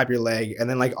like grab your leg, and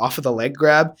then like off of the leg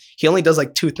grab, he only does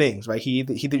like two things, right? He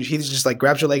just like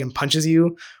grabs your leg and punches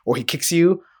you, or he kicks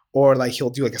you, or like he'll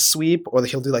do like a sweep, or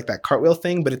he'll do like that cartwheel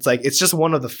thing. But it's just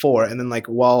one of the four. And then like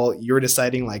while you're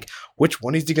deciding like which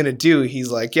one is he gonna do, he's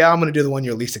like, yeah, I'm gonna do the one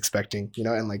you're least expecting, you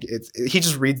know. And like he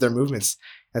just reads their movements.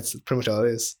 That's pretty much all it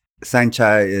is.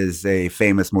 Saenchai is a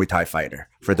famous Muay Thai fighter.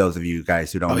 For those of you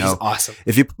guys who don't know, he's awesome.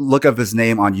 If you look up his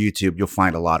name on YouTube, you'll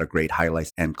find a lot of great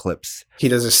highlights and clips. He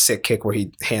does a sick kick where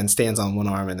he handstands on one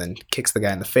arm and then kicks the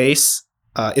guy in the face.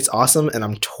 It's awesome, and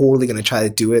I'm totally gonna try to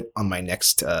do it on my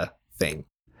next thing.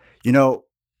 You know,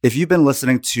 if you've been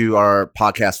listening to our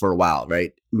podcast for a while,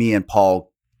 right? Me and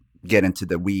Paul get into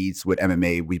the weeds with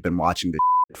MMA. We've been watching this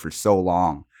for so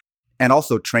long, and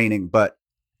also training, but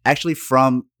actually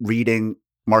from reading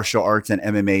martial arts and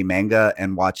MMA manga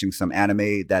and watching some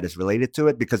anime that is related to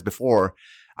it, because before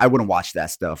I wouldn't watch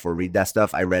that stuff or read that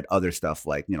stuff. I read other stuff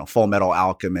like, Full Metal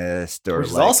Alchemist, or which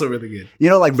is like, also really good.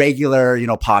 Like regular,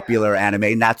 popular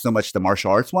anime, not so much the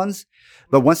martial arts ones.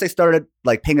 But once I started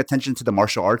like paying attention to the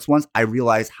martial arts ones, I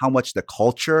realized how much the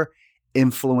culture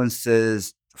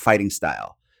influences fighting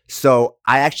style. So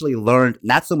I actually learned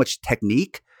not so much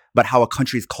technique, but how a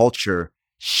country's culture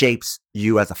shapes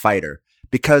you as a fighter.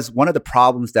 Because one of the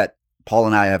problems that Paul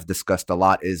and I have discussed a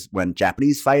lot is when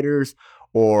Japanese fighters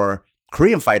or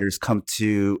Korean fighters come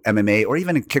to MMA, or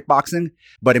even in kickboxing,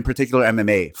 but in particular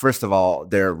MMA. First of all,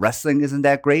 their wrestling isn't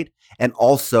that great. And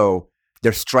also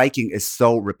their striking is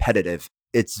so repetitive.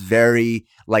 It's very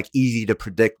like easy to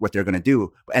predict what they're going to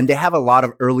do. And they have a lot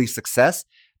of early success,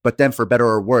 but then for better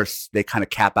or worse, they kind of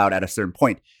cap out at a certain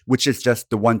point, which is just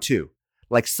the 1-2.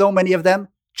 Like so many of them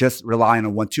just relying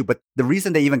on 1-2. But the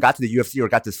reason they even got to the UFC or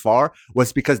got this far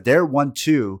was because their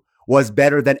 1-2 was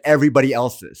better than everybody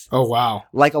else's. Oh, wow.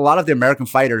 Like a lot of the American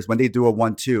fighters, when they do a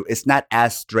 1-2, it's not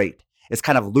as straight. It's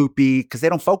kind of loopy because they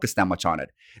don't focus that much on it.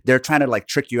 They're trying to like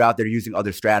trick you out. They're using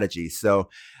other strategies. So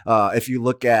if you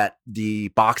look at the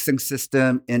boxing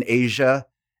system in Asia,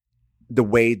 the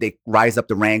way they rise up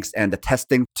the ranks and the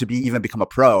testing to even become a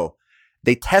pro,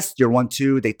 they test your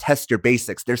 1-2, they test your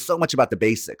basics. There's so much about the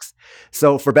basics.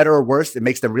 So for better or worse, it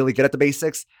makes them really good at the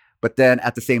basics. But then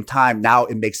at the same time, now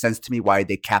it makes sense to me why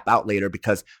they cap out later,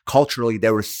 because culturally they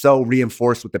were so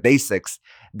reinforced with the basics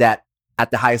that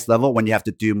at the highest level, when you have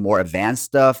to do more advanced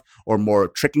stuff or more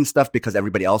tricking stuff because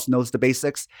everybody else knows the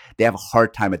basics, they have a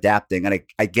hard time adapting. And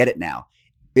I get it now.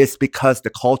 It's because the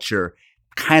culture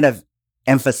kind of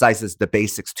emphasizes the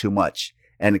basics too much,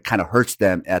 and it kind of hurts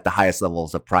them at the highest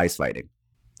levels of prize fighting.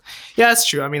 Yeah, that's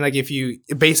true. I mean, like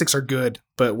basics are good,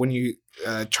 but when you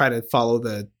try to follow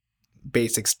the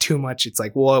basics too much, it's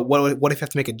like, well, what if you have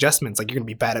to make adjustments? Like you're gonna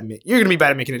be bad at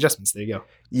making adjustments. There you go.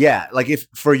 Yeah, like if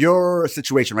for your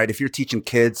situation, right, if you're teaching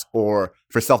kids or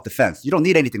for self-defense, you don't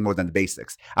need anything more than the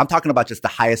basics. I'm talking about just the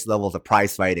highest levels of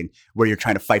prize fighting where you're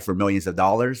trying to fight for millions of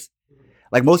dollars.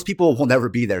 Like most people will never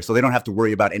be there, so they don't have to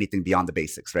worry about anything beyond the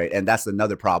basics, right? And that's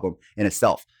another problem in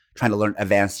itself, trying to learn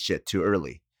advanced shit too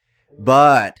early.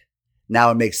 But now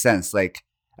it makes sense. Like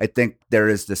I think there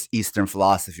is this Eastern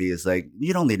philosophy is like,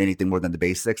 you don't need anything more than the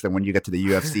basics. And when you get to the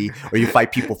UFC or you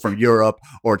fight people from Europe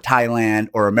or Thailand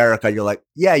or America, you're like,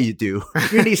 yeah, you do.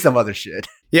 You need some other shit.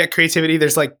 Yeah, creativity.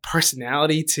 There's like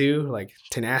personality too, like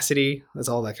tenacity. There's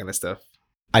all that kind of stuff.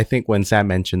 I think when Sam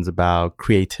mentions about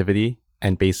creativity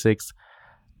and basics,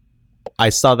 I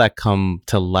saw that come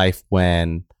to life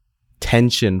when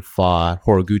Tenshin fought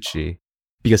Horiguchi,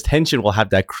 because Tenshin will have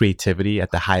that creativity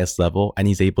at the highest level and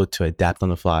he's able to adapt on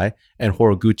the fly. And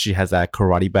Horiguchi has that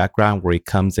karate background where he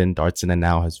comes in, darts in, and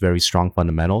now has very strong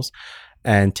fundamentals.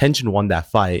 And Tenshin won that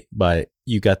fight, but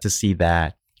you got to see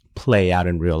that play out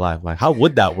in real life. Like, how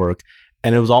would that work?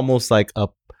 And it was almost like a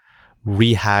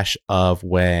rehash of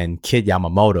when Kid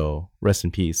Yamamoto, rest in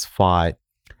peace, fought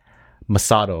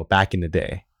Masato back in the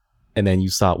day. And then you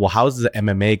saw, well, how is the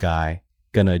MMA guy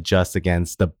going to adjust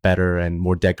against the better and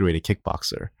more decorated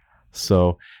kickboxer?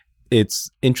 So it's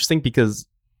interesting because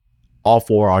all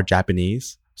four are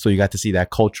Japanese. So you got to see that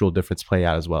cultural difference play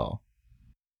out as well.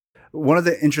 One of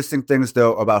the interesting things,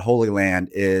 though, about Holy Land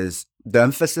is the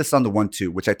emphasis on the 1-2,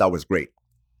 which I thought was great.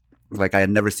 Like I had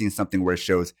never seen something where it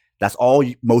shows that's all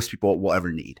most people will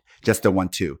ever need, just the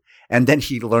 1-2. And then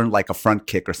he learned like a front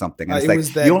kick or something. And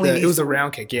it was a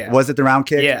round kick. Yeah. Was it the round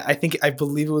kick? Yeah, I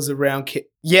believe it was a round kick.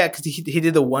 Yeah, because he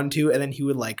did the 1-2 and then he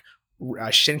would like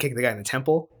shin kick the guy in the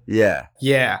temple. Yeah.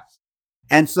 Yeah.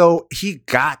 And so he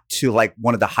got to like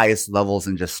one of the highest levels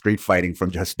in just street fighting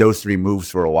from just those three moves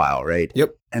for a while, right?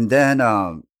 Yep. And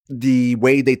then the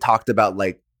way they talked about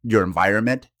like your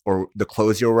environment or the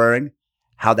clothes you're wearing,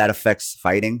 how that affects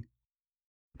fighting.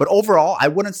 But overall, I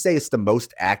wouldn't say it's the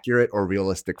most accurate or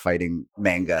realistic fighting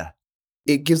manga.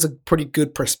 It gives a pretty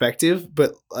good perspective,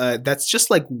 but that's just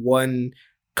like one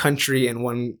country and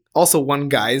one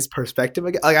guy's perspective.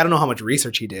 Like, I don't know how much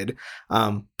research he did,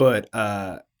 but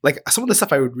like some of the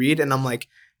stuff I would read, and I'm like,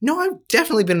 no, I've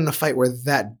definitely been in a fight where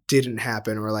that didn't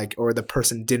happen, or the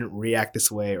person didn't react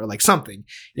this way, or like something,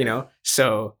 you know.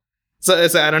 So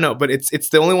I don't know, but it's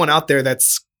the only one out there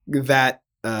that's that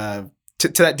to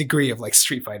that degree of like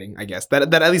street fighting, I guess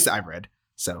that at least I've read.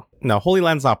 So No, Holy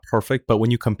Land's not perfect, but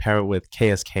when you compare it with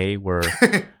KSK, where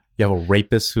you have a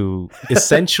rapist who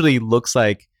essentially looks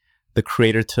like the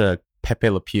creator to Pepe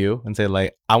Le Pew, and say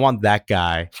like, I want that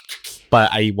guy,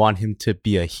 but I want him to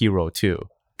be a hero too.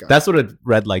 God. That's what it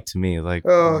read like to me. Like,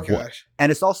 oh what- gosh,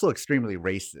 And it's also extremely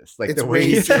racist. Like it's the way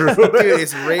he racist, drew, dude.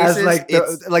 It's as racist. like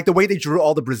It's- like the way they drew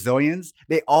all the Brazilians,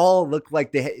 they all looked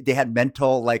like they had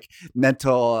mental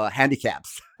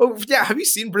handicaps. oh yeah, have you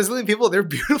seen Brazilian people? They're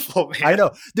beautiful, man. I know,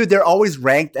 dude. They're always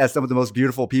ranked as some of the most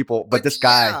beautiful people, but this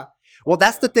guy. yeah. Well,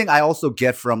 that's the thing I also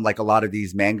get from like a lot of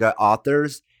these manga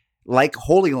authors. Like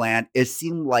Holy Land, it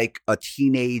seemed like a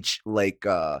teenage like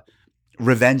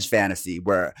revenge fantasy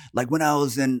where like when I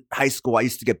was in high school, I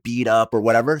used to get beat up or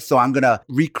whatever. So I'm going to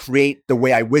recreate the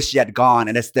way I wish you had gone.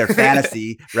 And it's their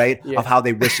fantasy, right? Yeah. Of how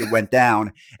they wish it went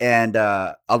down. And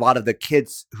a lot of the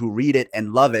kids who read it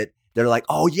and love it, they're like,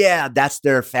 oh yeah, that's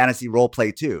their fantasy role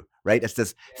play too, right? It's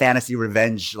this fantasy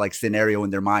revenge like scenario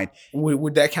in their mind.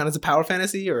 Would that count as a power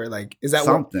fantasy, or like is that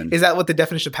Something. what the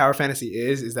definition of power fantasy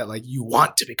is? Is that like you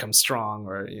want to become strong,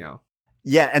 or you know?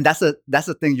 Yeah, and that's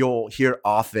a thing you'll hear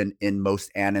often in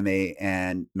most anime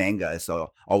and manga.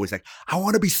 So always like, I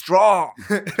want to be strong.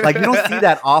 Like you don't see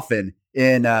that often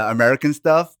in American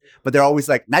stuff, but they're always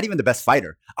like, not even the best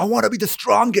fighter. I want to be the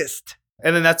strongest.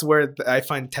 And then that's where I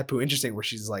find Teppu interesting, where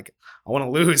she's like, I want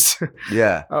to lose.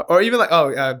 Yeah, Or even like,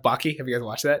 Baki. Have you guys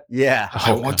watched that? yeah.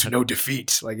 I want to know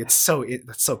defeat. Like that's so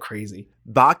crazy.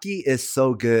 Baki is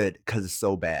so good because it's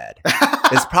so bad.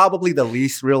 It's probably the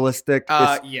least realistic.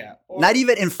 It's Yeah. not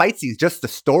even in fight scenes, just the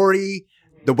story,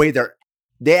 the way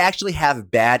they actually have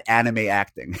bad anime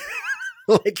acting.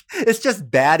 Like it's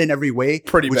just bad in every way,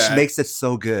 Pretty which bad. makes it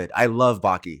so good. I love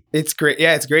Baki. It's great.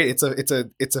 Yeah, it's great.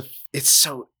 It's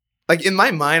so like in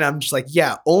my mind, I'm just like,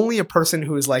 yeah, only a person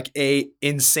who is like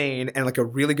insane and like a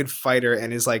really good fighter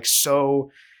and is like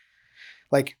so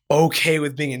like okay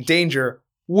with being in danger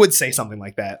would say something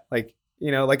like that. Like,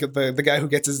 you know, like the guy who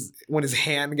gets when his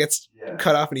hand gets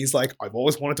cut off and he's like, I've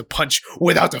always wanted to punch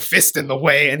without a fist in the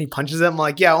way, and he punches him.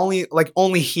 Like, yeah,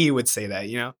 only he would say that,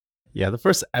 you know? Yeah, the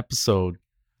first episode,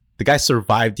 the guy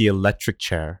survived the electric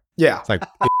chair. Yeah. It's like,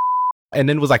 and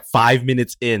then it was like 5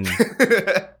 minutes in.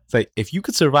 It's like, if you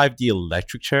could survive the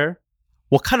electric chair,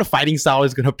 what kind of fighting style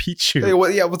is gonna beat you? Hey,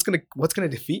 what's gonna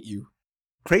defeat you?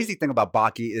 Crazy thing about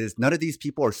Baki is none of these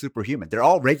people are superhuman. They're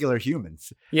all regular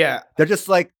humans. Yeah. They're just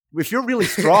like, if you're really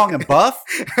strong and buff,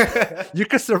 you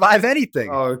could survive anything.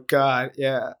 Oh God,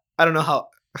 yeah. I don't know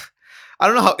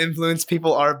how influenced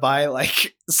people are by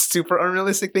like super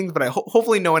unrealistic things, but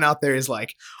hopefully no one out there is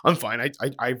like, I'm fine.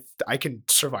 I can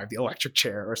survive the electric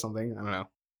chair or something. I don't know.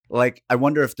 Like, I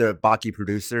wonder if the Baki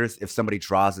producers, if somebody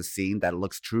draws a scene that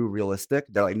looks true realistic,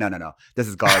 they're like, no, this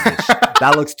is garbage.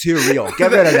 That looks too real.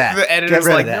 Get rid of that. The editor's Get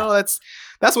rid like, of that. no,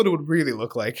 that's what it would really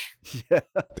look like. The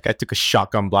guy took a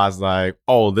shotgun blast, like,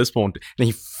 oh, this won't. And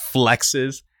he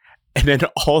flexes, and then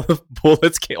all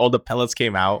the pellets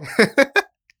came out.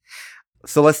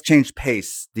 So let's change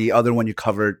pace. The other one you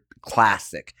covered,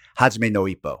 classic, Hajime no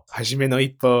Ippo, Hajime no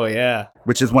Ippo, yeah.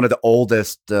 which is one of the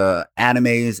oldest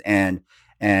animes and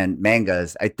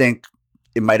mangas. I think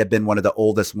it might have been one of the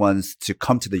oldest ones to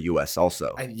come to the U.S.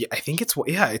 also. I think it's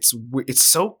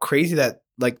so crazy that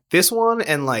like this one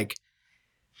and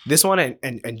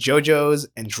JoJo's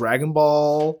and Dragon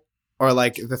Ball are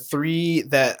like the three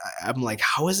that I'm like,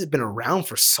 how has it been around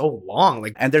for so long?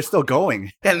 Like, And they're still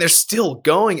going. and they're still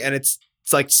going, and it's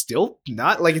like still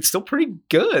not like it's still pretty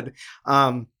good.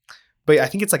 But I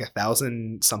think it's like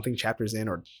 1,000 something chapters in,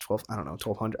 or 12. I don't know,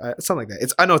 1,200, something like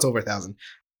that. I know it's over 1,000.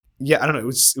 Yeah, I don't know. It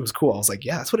was cool. I was like,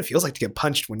 yeah, that's what it feels like to get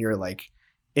punched when you're like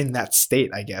in that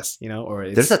state, I guess, you know. Or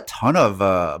There's a ton of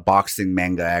boxing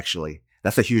manga, actually.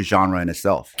 That's a huge genre in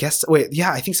itself. I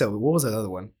think so. What was the other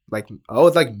one? Like,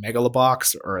 it's like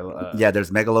Megalobox or Yeah,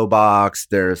 there's Megalobox,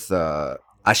 there's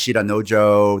Ashira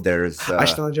Nojo, there's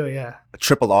Ashton Joe, yeah.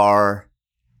 Triple R.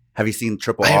 Have you seen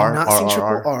Triple I R? have not seen RRR?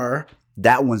 Triple R.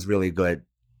 That one's really good.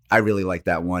 I really like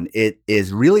that one. It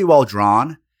is really well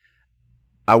drawn,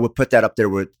 I would put that up there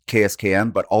with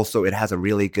KSKM, but also it has a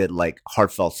really good, like,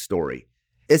 heartfelt story.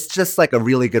 It's just like a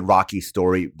really good Rocky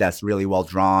story that's really well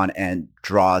drawn and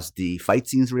draws the fight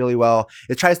scenes really well.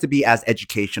 It tries to be as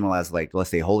educational as, like, let's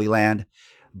say Holy Land,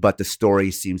 but the story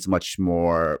seems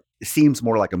more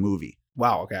like a movie.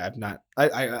 Wow. Okay. I've not.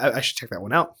 I should check that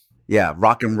one out. Yeah,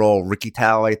 Rock and Roll Ricky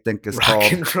Tao, I think is Rock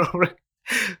called. and roll.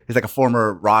 He's like a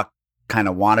former rock kind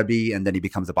of wannabe, and then he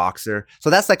becomes a boxer. So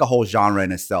that's like a whole genre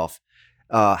in itself.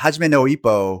 Hajime no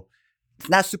Ippo, it's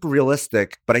not super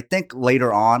realistic, but I think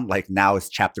later on, like now is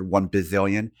chapter 1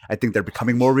 bazillion. I think they're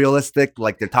becoming more realistic.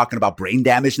 Like they're talking about brain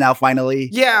damage now, finally.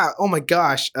 Yeah. Oh my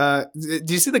gosh. Do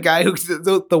you see the guy who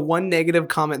the one negative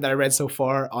comment that I read so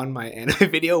far on my anime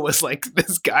video was like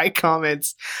this guy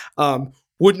comments,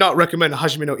 would not recommend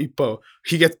Hajime no Ippo.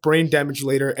 He gets brain damage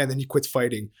later and then he quits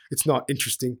fighting. It's not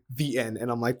interesting. The end.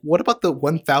 And I'm like, what about the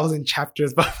 1,000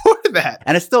 chapters before that?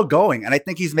 And it's still going. And I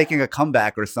think he's making a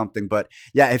comeback or something. But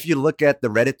yeah, if you look at the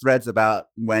Reddit threads about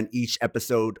when each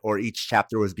episode or each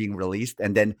chapter was being released,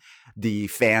 and then the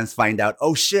fans find out,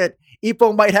 oh shit,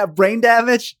 Ippo might have brain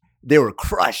damage, they were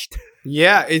crushed.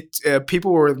 Yeah,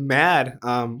 people were mad.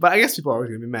 But I guess people are always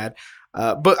gonna be mad.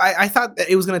 But I thought that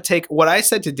it was gonna take. What I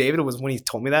said to David was when he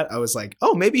told me that, I was like,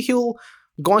 oh, maybe he'll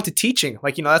go on to teaching.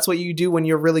 Like, you know, that's what you do when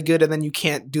you're really good and then you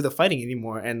can't do the fighting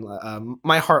anymore. And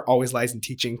my heart always lies in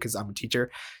teaching because I'm a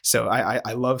teacher. So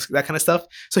I love that kind of stuff.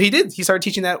 So he did. He started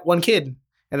teaching that one kid,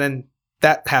 and then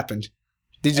that happened.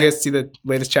 Did you guys see the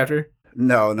latest chapter?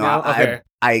 No. Okay.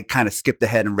 I kind of skipped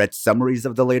ahead and read summaries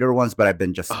of the later ones, but I've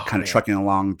been just kind of man. trucking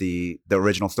along the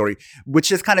original story,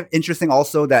 which is kind of interesting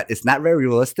also that it's not very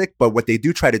realistic, but what they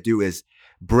do try to do is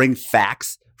bring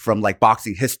facts from like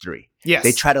boxing history. Yes.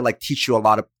 They try to like teach you a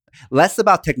lot of less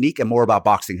about technique and more about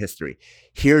boxing history.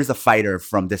 Here's a fighter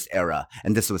from this era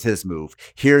and this was his move.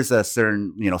 Here's a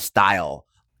certain, style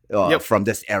from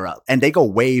this era. And they go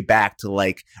way back to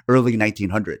like early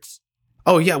 1900s.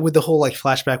 Oh yeah, with the whole like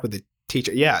flashback with the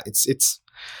teacher. Yeah, it's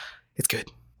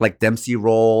good. Like Dempsey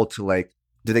Roll to like,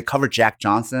 do they cover Jack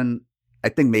Johnson? I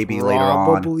think maybe later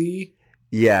on. Probably.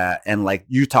 Yeah, and like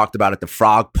you talked about it, the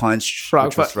Frog Punch,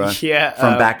 which was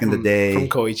from back in the day. From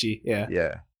Koichi,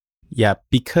 yeah. Yeah,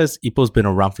 because Ippo's been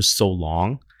around for so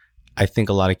long, I think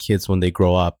a lot of kids, when they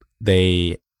grow up,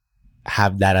 they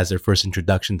have that as their first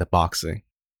introduction to boxing.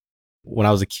 When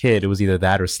I was a kid, it was either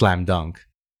that or Slam Dunk.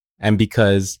 And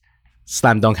because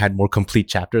Slam Dunk had more complete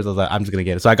chapters, I was like, I'm just going to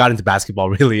get it. So I got into basketball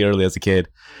really early as a kid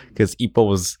because Ippo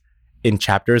was in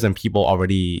chapters and people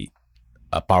already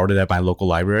borrowed it at my local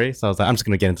library. So I was like, I'm just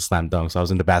going to get into Slam Dunk. So I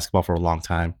was into basketball for a long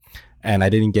time. And I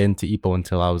didn't get into Ippo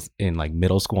until I was in like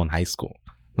middle school and high school.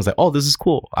 I was like, oh, this is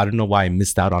cool. I don't know why I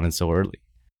missed out on it so early.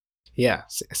 Yeah,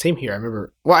 same here. I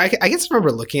remember, well, I guess I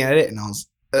remember looking at it and I was,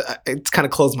 it's kind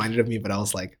of closed-minded of me, but I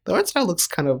was like, the art style looks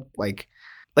kind of like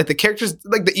the characters,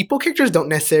 like the Ippo characters don't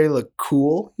necessarily look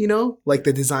cool, like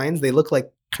the designs, they look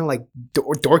like kind of like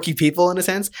dorky people in a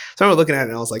sense. So I remember looking at it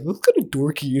and I was like, looks kind of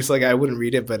dorky. So like I wouldn't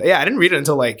read it, but yeah, I didn't read it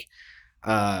until like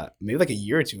maybe like a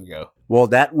year or two ago. Well,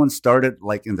 that one started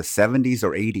like in the 70s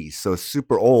or 80s, so it's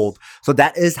super old. So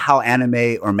that is how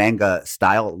anime or manga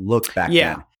style looked back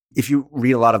then. If you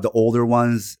read a lot of the older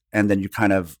ones and then you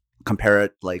kind of compare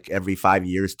it like every 5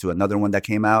 years to another one that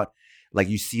came out, like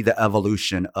you see the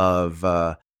evolution of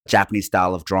Japanese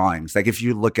style of drawings. Like if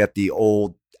you look at the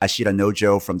old Ashita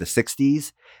Nojo from the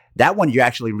 60s, that one you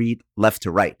actually read left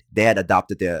to right. They had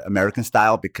adopted the American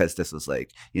style because this was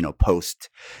like, post,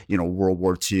 World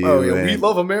War II. Oh, yeah, we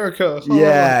love America.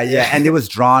 Yeah. And it was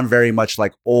drawn very much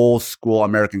like old school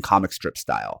American comic strip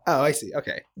style. Oh, I see.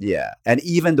 Okay. Yeah. And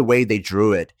even the way they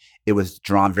drew it, it was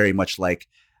drawn very much like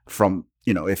from,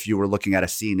 if you were looking at a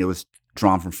scene, it was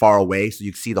drawn from far away. So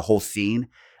you could see the whole scene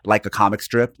like a comic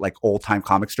strip, like old time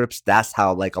comic strips. That's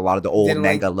how like a lot of the old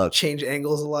manga looked. Change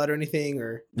angles a lot or anything,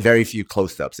 or very few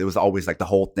close-ups. It was always like the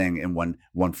whole thing in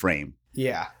one frame.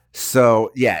 Yeah.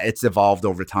 So yeah, it's evolved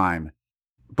over time.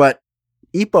 But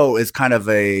Ippo is kind of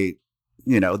a,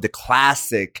 the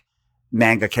classic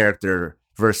manga character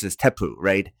versus Teppu,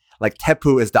 right? Like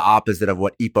Teppu is the opposite of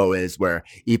what Ippo is, where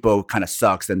Ippo kind of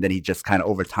sucks and then he just kind of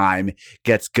over time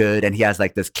gets good and he has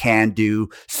like this can-do,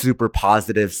 super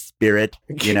positive spirit,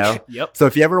 Yep. So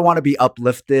if you ever want to be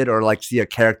uplifted or like see a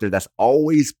character that's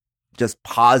always just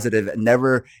positive and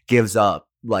never gives up,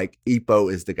 like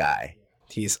Ippo is the guy.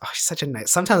 He's such a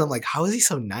nice. Sometimes I'm like, how is he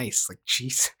so nice? Like,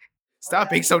 jeez, stop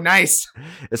being so nice.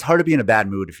 It's hard to be in a bad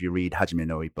mood if you read Hajime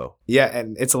no Ippo. Yeah,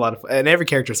 and it's a lot of fun. And every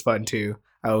character's fun too.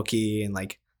 Aoki and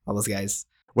like all those guys.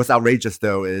 What's outrageous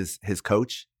though is his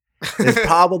coach is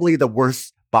probably the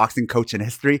worst boxing coach in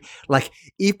history. Like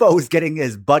Ippo is getting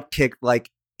his butt kicked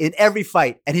like in every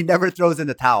fight, and he never throws in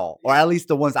the towel, or at least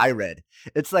the ones I read.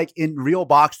 It's like in real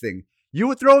boxing, you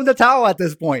would throw in the towel at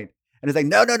this point. And it's like,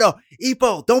 no,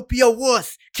 Ippo, don't be a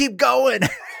wuss. Keep going.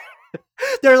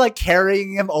 They're like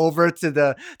carrying him over to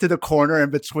the corner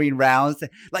in between rounds.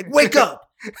 Like, wake up.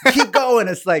 Keep going.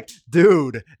 It's like,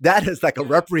 dude, that is like a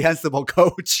reprehensible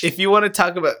coach. If you want to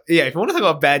talk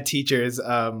about bad teachers,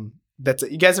 that's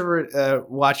you guys ever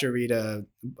watch or read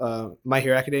My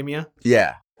Hero Academia?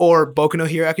 Yeah. Or Boku no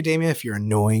Hero Academia if you're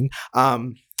annoying.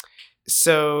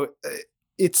 So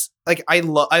it's like I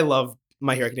love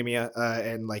My Hero Academia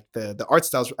and like the art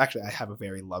styles. Actually, I have a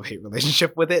very love-hate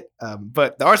relationship with it.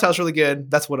 But the art style is really good.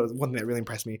 That's one thing that really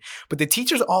impressed me. But the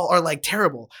teachers all are like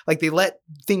terrible. Like they let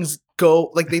things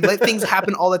go. Like they let things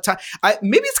happen all the time.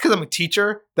 Maybe it's because I'm a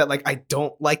teacher that like I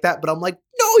don't like that. But I'm like,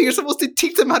 no, you're supposed to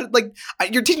teach them how to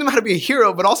you're teaching them how to be a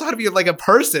hero, but also how to be like a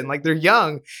person. Like they're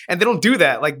young and they don't do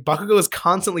that. Like Bakugo is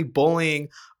constantly bullying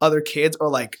other kids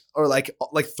or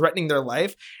threatening their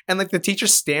life, and like the teacher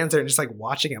stands there and just like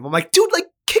watching him. I'm like, dude, like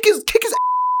kick his ass.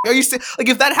 Are you like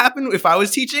if that happened if I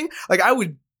was teaching, like I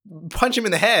would punch him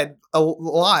in the head a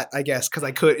lot, I guess, because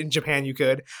I could. In Japan you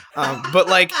could, but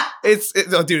like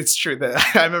it's true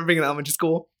that I remember being in elementary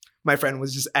school. My friend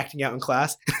was just acting out in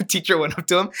class. The teacher went up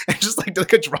to him and just like did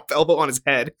like a drop elbow on his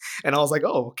head, and I was like,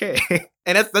 oh, okay.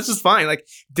 And that's just fine. Like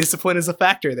discipline is a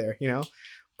factor there, you know.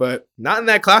 But not in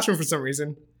that classroom for some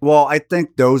reason. Well, I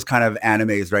think those kind of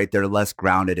animes, right, they're less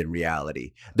grounded in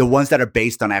reality. The ones that are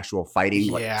based on actual fighting,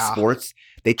 like sports,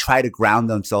 they try to ground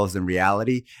themselves in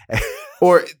reality.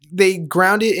 Or they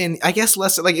ground it in, I guess,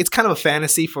 less, like, it's kind of a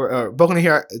fantasy for Boku no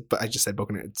Hero, but I just said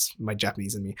Boku no, it's my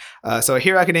Japanese in me. So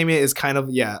Hero Academia is kind of,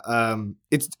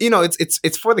 it's, you know,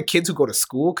 it's for the kids who go to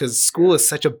school, because school is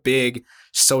such a big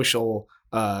social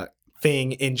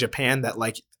thing in Japan that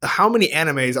like how many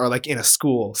animes are like in a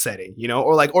school setting, you know,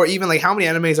 or even like how many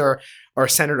animes are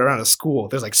centered around a school.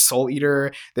 There's like Soul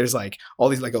Eater, there's like all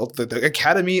these like the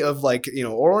Academy of like, you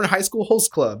know, or in High School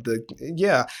Host Club,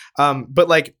 but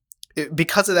like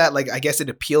because of that, like I guess it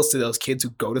appeals to those kids who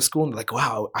go to school and they're like,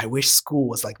 wow, I wish school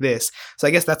was like this. So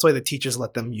I guess that's why the teachers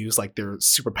let them use like their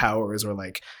superpowers, or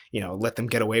like, you know, let them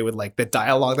get away with like the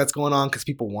dialogue that's going on because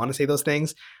people want to say those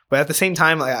things. But at the same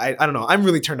time, like, I don't know, I'm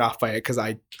really turned off by it because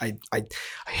I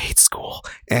hate school.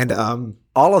 And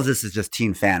all of this is just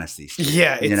teen fantasy.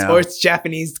 Yeah, it's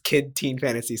Japanese kid teen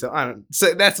fantasy. So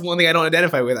so that's one thing I don't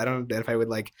identify with. I don't identify with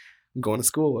like going to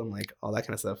school and like all that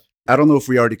kind of stuff. I don't know if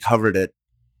we already covered it.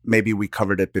 Maybe we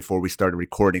covered it before we started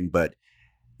recording, but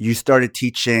you started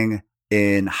teaching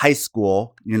in high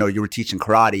school. You know, you were teaching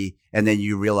karate, and then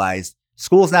you realized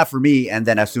school's not for me. And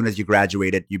then as soon as you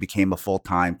graduated, you became a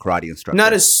full-time karate instructor.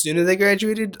 Not as soon as I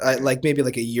graduated, like maybe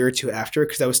like a year or two after,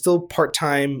 because I was still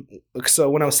part-time. So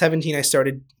when I was 17, I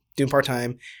started doing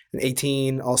part-time, and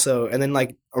 18 also. And then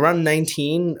like around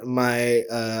 19,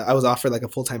 I was offered like a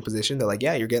full-time position. They're like,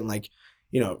 yeah, you're getting like,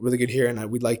 you know, really good here, and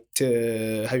we'd like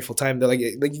to have you full time. They're like,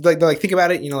 think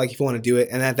about it, you know, like if you want to do it.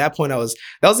 And at that point, that was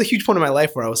a huge point in my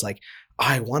life where I was like,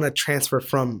 I want to transfer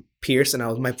from Pierce,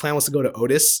 and my plan was to go to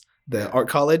Otis, the art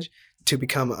college, to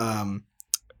become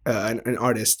an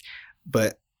artist.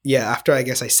 But yeah, after I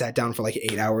guess I sat down for like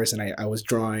 8 hours and I was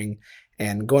drawing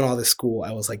and going to all this school,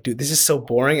 I was like, dude, this is so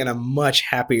boring, and I'm much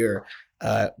happier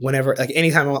whenever, like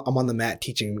anytime I'm on the mat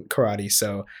teaching karate.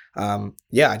 So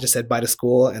I just said bye to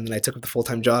school, and then I took up the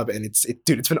full-time job, and it's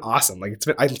been awesome. Like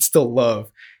I still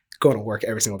love going to work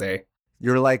every single day.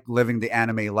 You're like living the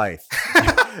anime life.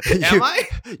 Am I?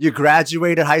 You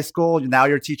graduated high school, now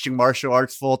you're teaching martial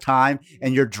arts full time,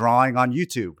 and you're drawing on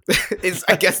YouTube.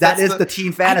 I guess that is the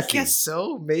teen fantasy. I guess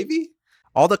so, maybe.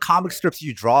 All the comic strips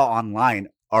you draw online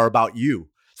are about you.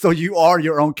 So you are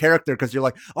your own character because you're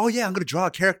like, oh yeah, I'm going to draw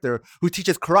a character who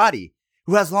teaches karate,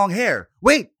 who has long hair.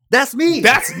 Wait, that's me.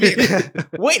 That's me.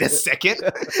 Wait a second.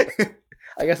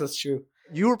 I guess that's true.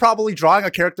 You were probably drawing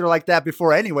a character like that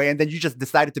before anyway, and then you just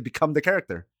decided to become the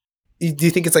character. Do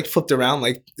you think it's like flipped around?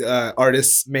 Like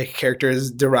artists make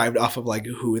characters derived off of like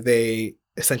who they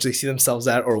essentially see themselves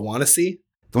at or want to see?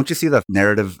 Don't you see the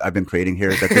narrative I've been creating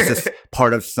here? That this is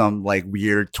part of some like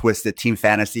weird, twisted team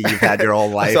fantasy you've had your whole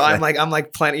life. So I'm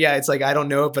like planning. Yeah, it's like I don't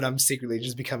know it, but I'm secretly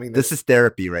just becoming this. This is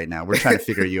therapy right now. We're trying to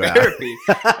figure you out. Therapy.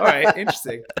 All right,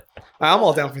 interesting. I'm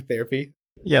all down for therapy.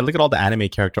 Yeah, look at all the anime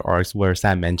character arcs where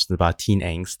Sam mentioned about teen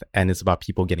angst, and it's about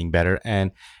people getting better.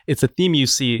 And it's a theme you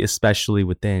see especially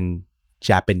within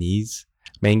Japanese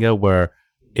manga, where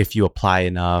if you apply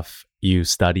enough, you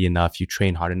study enough, you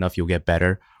train hard enough, you'll get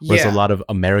better. Whereas a lot of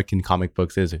American comic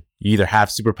books is you either have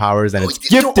superpowers and it's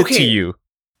gifted to you.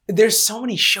 There's so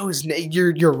many shows.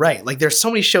 You're right. Like there's so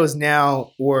many shows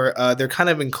now where they're kind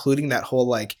of including that whole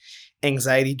like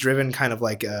anxiety driven kind of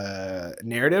like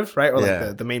narrative, right? Or like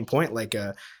Yeah. the main point, like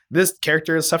this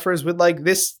character suffers with like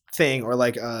this thing, or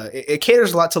like it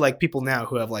caters a lot to like people now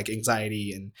who have like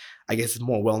anxiety, and I guess it's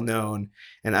more well known.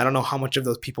 And I don't know how much of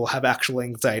those people have actual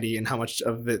anxiety and how much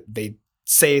of it they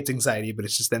say it's anxiety, but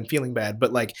it's just them feeling bad.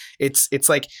 But like it's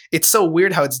like it's so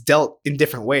weird how it's dealt in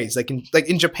different ways. Like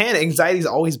in Japan, anxiety's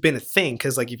always been a thing,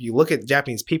 because like if you look at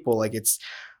Japanese people, like it's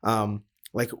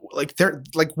like they're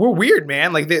like, we're weird,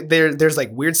 man. Like there's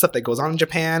like weird stuff that goes on in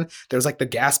Japan. There's like the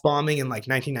gas bombing in like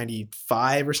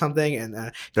 1995 or something,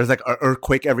 and There's like an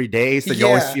earthquake every day, so you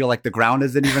always Yeah. feel like the ground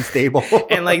isn't even stable.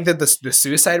 and like the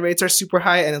suicide rates are super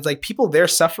high, and it's like people there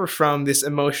suffer from this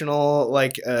emotional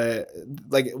like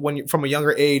when you from a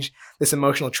younger age, this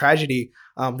emotional tragedy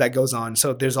that goes on.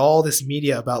 So there's all this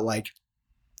media about like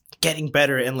getting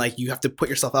better, and like you have to put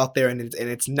yourself out there, and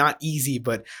it's not easy,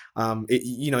 but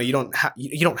you know, you don't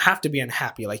have to be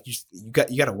unhappy. Like you got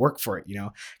to work for it, you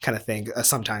know, kind of thing,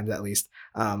 sometimes at least.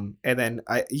 And then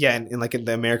and like in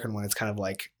the American one, it's kind of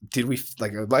like, did we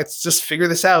like, let's just figure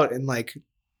this out, and like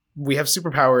we have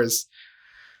superpowers,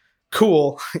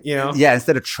 cool, you know. Yeah,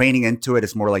 instead of training into it,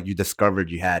 it's more like you discovered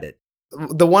you had it.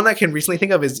 The one I can recently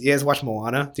think of is, you guys watch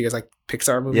Moana? Do you guys like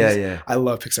Pixar movies? Yeah. I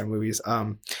love Pixar movies.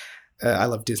 I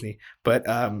love Disney, but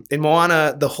in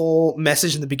Moana, the whole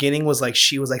message in the beginning was like,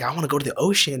 she was like, I want to go to the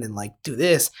ocean and like do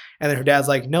this, and then her dad's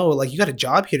like, no, like you got a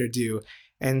job here to do,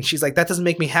 and she's like, that doesn't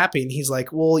make me happy, and he's like,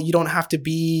 well, you don't have to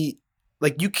be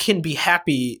like, you can be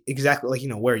happy exactly like, you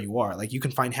know, where you are. Like you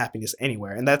can find happiness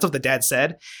anywhere, and that's what the dad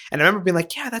said. And I remember being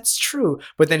like, yeah, that's true.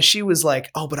 But then she was like,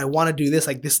 oh, but I want to do this,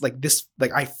 like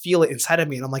I feel it inside of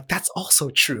me, and I'm like, that's also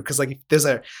true, because like if there's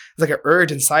an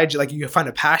urge inside you, like you find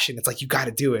a passion, it's like you got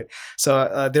to do it.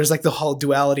 So there's like the whole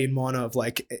duality in Moana of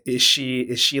like, is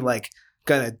she like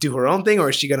gonna do her own thing, or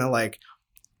is she gonna like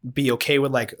be okay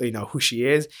with like, you know, who she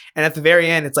is? And at the very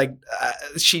end, it's like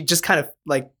she just kind of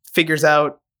like figures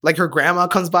out, like her grandma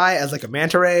comes by as like a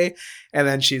manta ray, and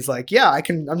then she's like, yeah,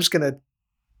 I'm just gonna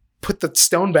put the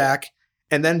stone back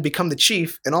and then become the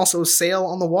chief and also sail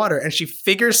on the water. And she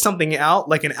figures something out,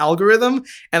 like an algorithm,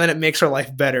 and then it makes her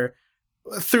life better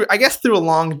through a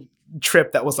long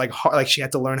trip that was like hard. Like she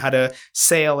had to learn how to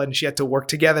sail, and she had to work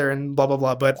together and blah blah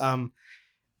blah. But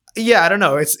yeah, I don't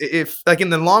know. It's if like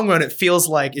in the long run, it feels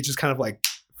like it just kind of like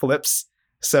flips.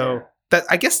 So that,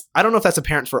 I guess, I don't know if that's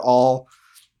apparent for all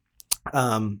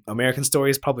American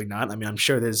stories. Probably not. I mean, I'm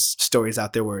sure there's stories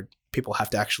out there where people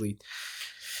have to actually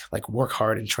like work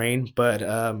hard and train, but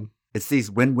It's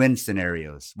these win-win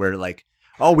scenarios where like,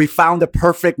 oh, we found the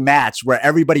perfect match where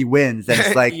everybody wins, and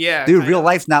it's like, Yeah, dude, kinda. real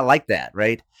life's not like that,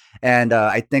 right? And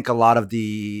I think a lot of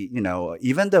the, you know,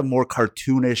 even the more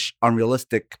cartoonish,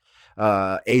 unrealistic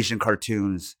Asian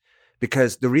cartoons,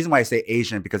 because the reason why I say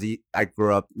Asian, because I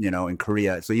grew up, you know, in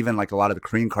Korea. So even like a lot of the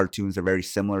Korean cartoons are very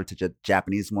similar to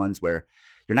Japanese ones, where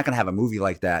you're not going to have a movie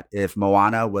like that. If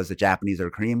Moana was a Japanese or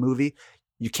a Korean movie,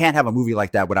 you can't have a movie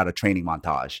like that without a training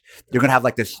montage. You're going to have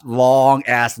like this long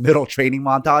ass middle training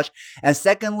montage. And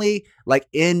secondly, like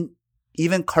in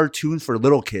even cartoons for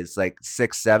little kids, like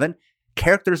 6, 7,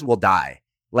 characters will die.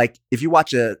 Like if you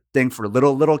watch a thing for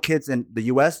little kids in the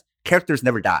US, characters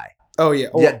never die. oh yeah,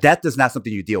 Yeah, death is not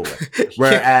something you deal with.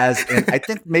 Whereas I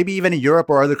think maybe even in Europe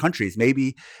or other countries,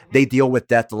 maybe they deal with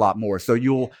death a lot more. So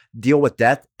you'll deal with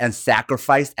death and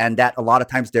sacrifice, and that a lot of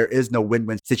times there is no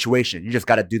win-win situation. You just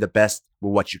got to do the best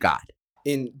with what you got.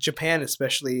 in Japan,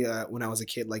 especially when I was a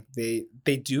kid, like they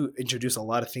do introduce a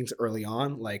lot of things early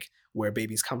on, like where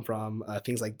babies come from,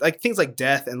 things like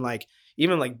death, and like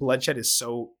even like bloodshed is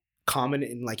so common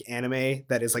in like anime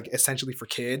that is like essentially for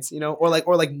kids, you know, or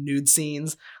like nude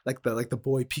scenes, like the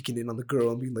boy peeking in on the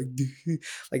girl and being like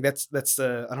like that's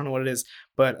I don't know what it is,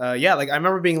 but yeah, like I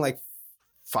remember being like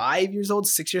 5 years old,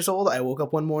 6 years old. I woke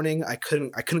up one morning, I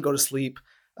couldn't go to sleep.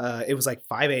 It was like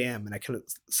 5 a.m. and I couldn't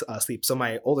sleep. So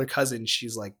my older cousin,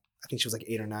 she's like, I think she was like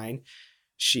 8 or 9.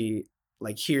 She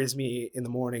like hears me in the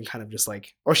morning, kind of just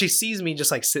like, or she sees me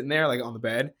just like sitting there like on the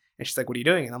bed, and she's like, "What are you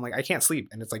doing?" And I'm like, "I can't sleep."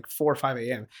 And it's like 4 or 5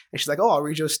 a.m. And she's like, "Oh, I'll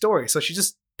read you a story." So she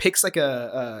just picks like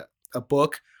a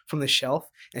book from the shelf,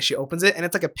 and she opens it, and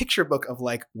it's like a picture book of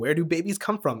like, where do babies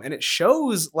come from, and it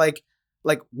shows like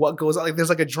what goes on. Like there's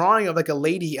like a drawing of like a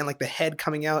lady and like the head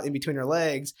coming out in between her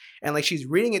legs, and like she's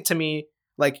reading it to me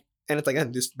like, and it's like,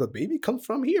 and this, the baby comes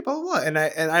from here, blah, blah, blah. And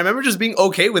I remember just being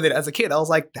okay with it as a kid. I was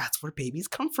like, that's where babies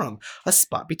come from. A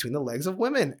spot between the legs of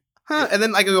women. Huh. And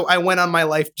then I went on my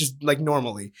life just like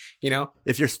normally, you know?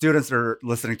 If your students are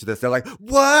listening to this, they're like,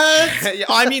 what? Yeah,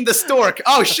 I mean the stork.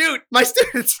 Oh, shoot. My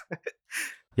students.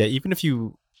 Yeah, even if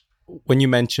when you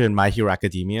mention My Hero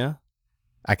Academia,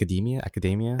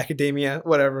 Academia,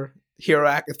 whatever.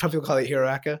 Hiroaka. Some people call it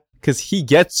Hiroaka. Because he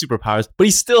gets superpowers, but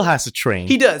he still has to train.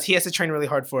 He does. He has to train really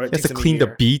hard for it. He has Takes to him a clean the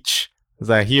year. beach. It's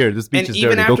like, here, this beach And is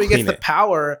even dirty. after Go he gets clean the it.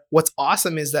 power, what's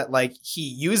awesome is that like he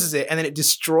uses it and then it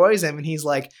destroys him, and he's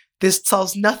like, "This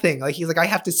solves nothing." Like he's like, "I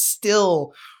have to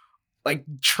still like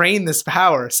train this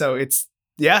power." So it's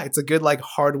a good like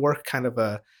hard work kind of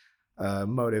a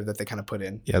motive that they kind of put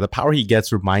in. Yeah, the power he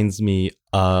gets reminds me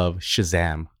of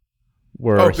Shazam.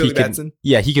 Where Oh, he Billy can, Batson?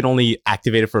 yeah, he can only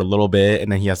activate it for a little bit,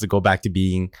 and then he has to go back to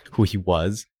being who he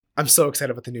was. I'm so excited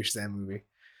about the new Shazam movie.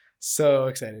 So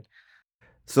excited.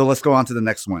 So let's go on to the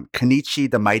next one.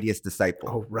 Kenichi, the Mightiest Disciple.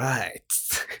 All right.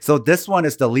 So this one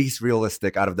is the least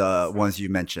realistic out of the ones you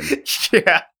mentioned.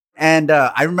 Yeah. And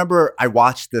I remember I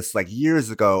watched this like years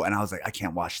ago, and I was like, I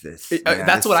can't watch this. Man,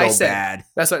 That's it's what I so said. bad.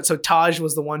 That's what. So Taj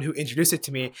was the one who introduced it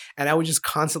to me, and I would just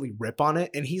constantly rip on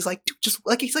it. And he's like, "Dude,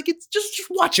 it's just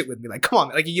watch it with me. Like, come on,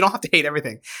 like you don't have to hate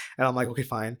everything." And I'm like, okay,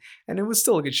 fine. And it was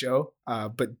still a good show,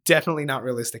 but definitely not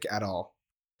realistic at all.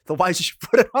 So why did you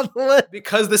put it on the list?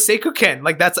 Because the Seikuken,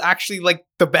 like that's actually like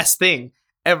the best thing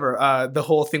ever. The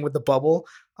whole thing with the bubble.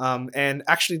 And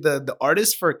actually the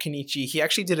artist for Kenichi, he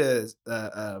actually did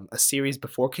a series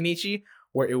before Kenichi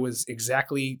where it was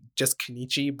exactly just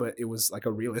Kenichi, but it was like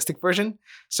a realistic version.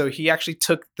 So he actually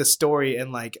took the story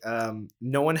and like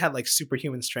no one had like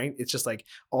superhuman strength. It's just like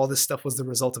all this stuff was the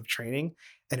result of training,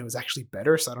 and it was actually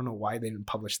better. So I don't know why they didn't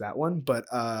publish that one, but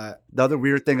The other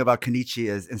weird thing about Kenichi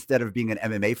is instead of being an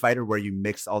MMA fighter where you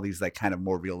mix all these like kind of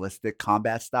more realistic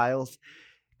combat styles,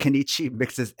 Kenichi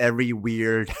mixes every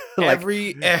weird like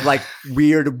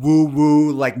weird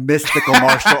woo-woo like mystical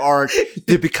martial art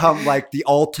to become like the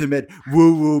ultimate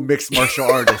woo-woo mixed martial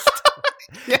artist.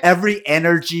 Yeah. Every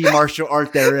energy martial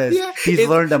art there is, Yeah, he's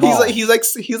learned them all. He's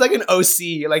like an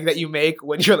OC like that you make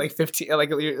when you're like 15, like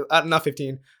you're, not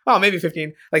 15. Oh, maybe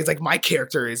 15. Like it's like my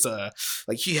character is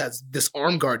like he has this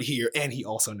arm guard here and he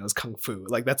also knows kung fu.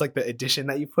 Like that's like the addition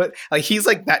that you put. Like he's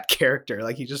like that character.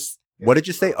 Like he just What did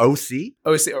you say? OC?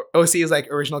 OC is like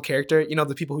original character. You know,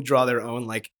 the people who draw their own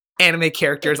like anime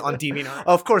characters on DeviantArt.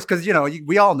 Of course, because you know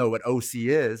we all know what OC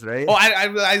is, right? Oh, I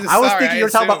was thinking you were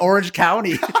talking about Orange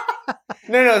County.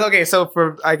 No. Okay, so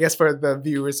for the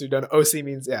viewers who don't, OC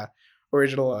means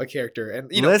original character, and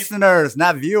you know, Listeners,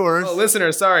 not viewers. oh,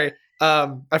 listeners, sorry.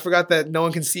 I forgot that no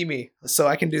one can see me, so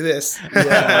I can do this.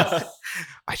 Yes.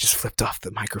 I just flipped off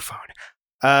the microphone.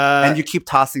 And you keep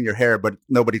tossing your hair, but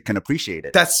nobody can appreciate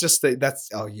it.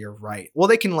 Oh, you're right. Well,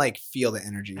 they can like feel the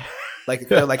energy. Like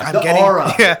they're like, I'm The getting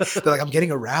aura. Yeah, they're like, I'm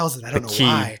getting aroused and I don't know key.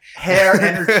 why. Hair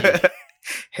energy.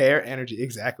 Hair energy,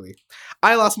 exactly.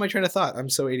 I lost my train of thought. I'm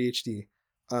so ADHD.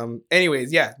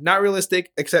 Anyways, yeah, not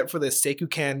realistic except for the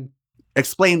Seikuken.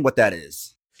 Explain what that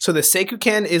is. So the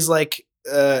Seikuken is like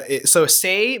so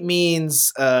sei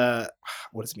means what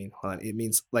does it mean? Hold on. It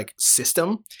means like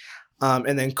system.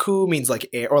 And then ku means like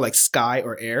air or like sky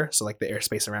or air, so like the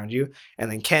airspace around you.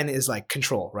 And then ken is like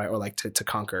control, right? Or like to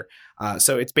conquer.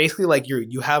 So it's basically like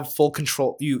you have full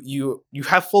control. You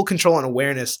have full control and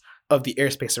awareness of the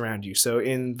airspace around you. So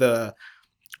in the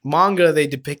manga, they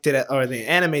depict it, or the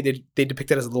anime, they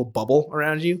depict it as a little bubble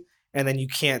around you. And then you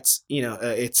can't,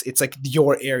 it's like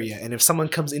your area. And if someone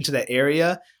comes into that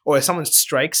area, or if someone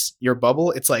strikes your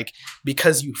bubble, it's like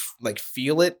because you like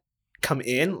feel it come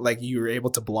in, like you're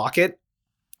able to block it.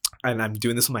 And I'm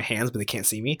doing this with my hands, but they can't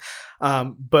see me.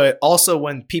 But also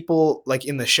when people like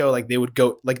in the show, like they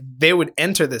would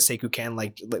enter the Seikuken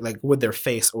like with their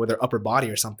face or with their upper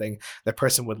body or something. The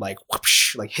person would like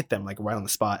whoosh, like hit them like right on the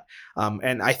spot.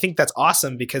 And I think that's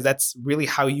awesome because that's really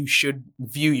how you should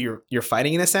view your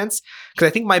fighting in a sense. Because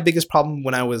I think my biggest problem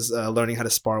when I was learning how to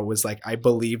spar was like I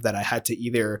believed that I had to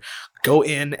either go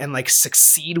in and like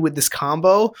succeed with this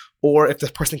combo, or if the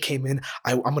person came in,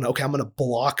 I'm gonna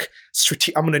block.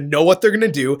 I'm gonna know what they're gonna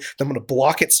do. Then I'm gonna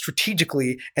block it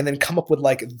strategically, and then come up with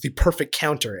like the perfect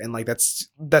counter. And like that's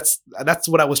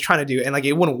what I was trying to do, and like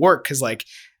it wouldn't work because like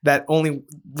that only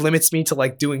limits me to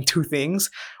like doing two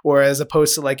things. Whereas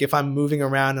opposed to like if I'm moving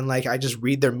around and like I just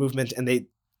read their movement and they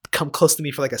come close to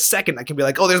me for like a second, I can be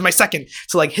like, oh, there's my second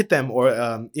to like hit them. Or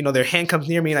their hand comes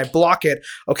near me and I block it.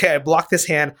 Okay, I block this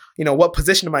hand. What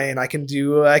position am I in? I can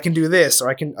do this, or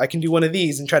I can do one of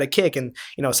these and try to kick. And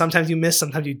sometimes you miss,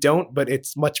 sometimes you don't, but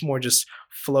it's much more just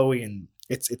flowy, and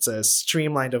it's a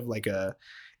streamlined of like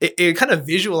it kind of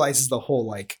visualizes the whole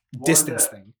like distance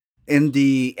thing. In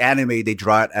the anime, they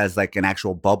draw it as like an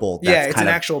actual bubble. Yeah, it's an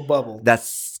actual bubble.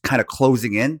 That's kind of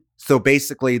closing in. So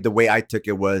basically, the way I took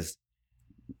it was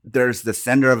there's the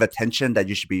center of attention that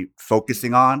you should be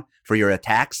focusing on for your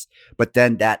attacks, but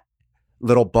then that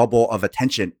little bubble of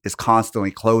attention is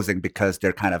constantly closing because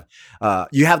they're kind of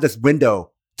you have this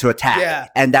window to attack. Yeah.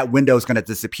 And that window is going to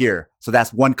disappear. So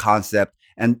that's one concept.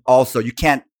 And also, you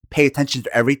can't pay attention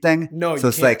to everything. No, so you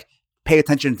it's can't. like pay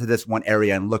attention to this one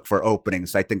area and look for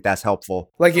openings. So I think that's helpful.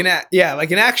 Like in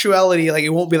actuality, like it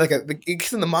won't be like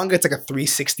because in the manga it's like a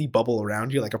 360 bubble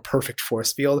around you, like a perfect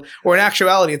force field. Or in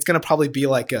actuality, it's gonna probably be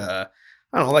like I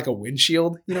don't know, like a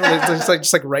windshield. You know, it's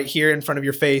just like right here in front of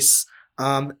your face.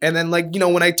 And then like, you know,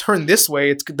 when I turn this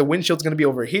way, the windshield's going to be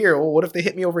over here. Well, what if they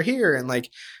hit me over here? And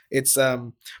like, it's,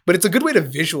 but it's a good way to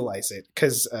visualize it.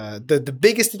 Cause, the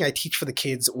biggest thing I teach for the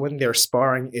kids when they're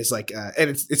sparring is like, and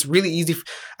it's really easy.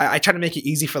 I try to make it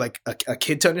easy for like a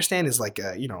kid to understand is like,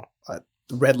 you know,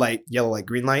 red light, yellow light,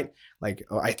 green light. Like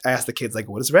I ask the kids like,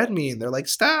 what does red mean? They're like,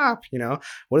 stop, you know,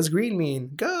 what does green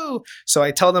mean? Go. So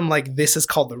I tell them like, this is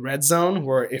called the red zone,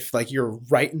 where if like you're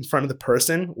right in front of the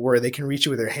person where they can reach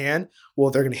you with their hand, well,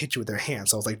 they're going to hit you with their hand.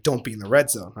 So I was like, don't be in the red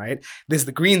zone, right? This is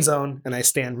the green zone. And I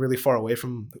stand really far away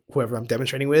from whoever I'm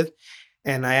demonstrating with.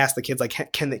 And I ask the kids like,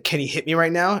 can he hit me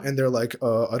right now? And they're like,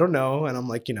 I don't know. And I'm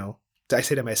like, you know, I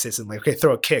say to my assistant like, okay,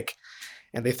 throw a kick.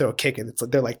 And they throw a kick and it's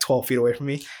like they're like 12 feet away from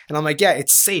me. And I'm like, yeah,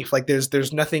 it's safe. Like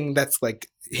there's nothing that's like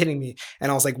hitting me.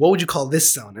 And I was like, what would you call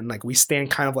this zone? And like we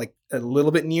stand kind of like a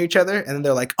little bit near each other. And then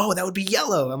they're like, oh, that would be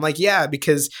yellow. I'm like, yeah,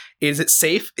 because is it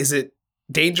safe? Is it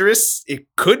dangerous? It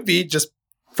could be just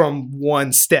from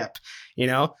one step, you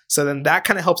know? So then that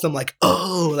kind of helps them like,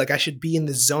 oh, like I should be in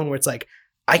this zone where it's like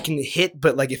I can hit,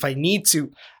 but like if I need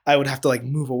to, I would have to like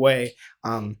move away.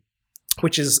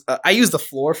 Which is I use the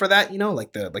floor for that, you know,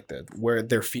 like the where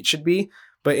their feet should be.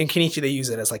 But in Kenichi they use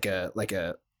it as like a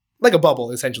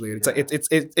bubble essentially.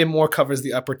 It more covers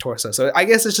the upper torso. So I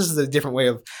guess it's just a different way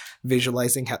of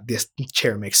visualizing how this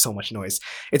chair makes so much noise.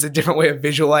 It's a different way of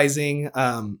visualizing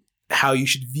how you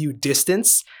should view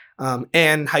distance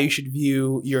and how you should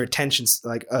view your attentions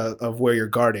like of where you're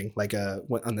guarding, like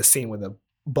on the scene with a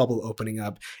bubble opening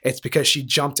up. It's because she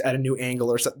jumped at a new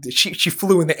angle or something. She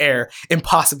flew in the air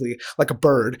impossibly like a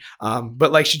bird.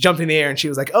 But like she jumped in the air and she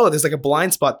was like, oh, there's like a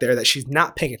blind spot there that she's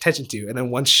not paying attention to. And then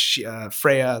once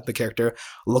Freya, the character,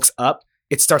 looks up,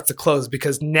 it starts to close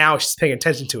because now she's paying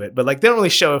attention to it. But like they don't really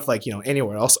show if like, you know,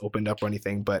 anywhere else opened up or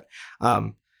anything. But I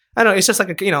don't know. It's just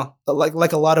like a, you know,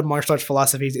 like a lot of martial arts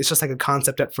philosophies. It's just like a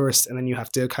concept at first, and then you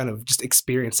have to kind of just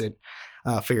experience it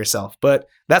for yourself. But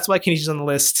that's why Kenichi's on the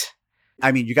list.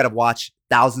 I mean, you got to watch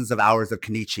thousands of hours of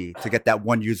Kenichi to get that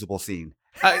one usable scene.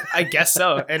 I guess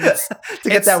so. And it's to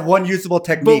get that one usable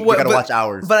technique, you got to watch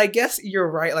hours. But I guess you're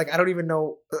right. Like, I don't even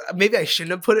know. Maybe I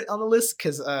shouldn't have put it on the list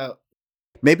because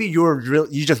maybe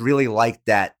you just really like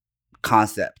that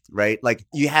concept, right? Like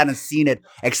you hadn't seen it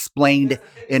explained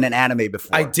in an anime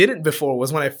before. I didn't before.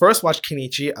 Was when I first watched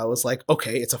Kenichi, I was like,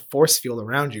 okay, it's a force field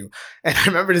around you. And I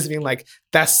remember just being like,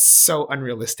 that's so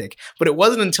unrealistic. But it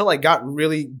wasn't until I got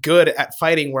really good at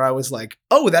fighting where I was like,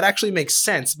 oh, that actually makes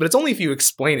sense. But it's only if you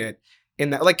explain it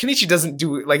in that. Like Kenichi doesn't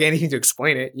do like anything to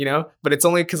explain it, you know? But it's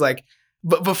only because like,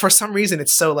 but for some reason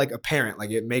it's so like apparent.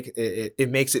 Like it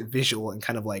makes it visual and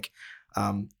kind of like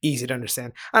easy to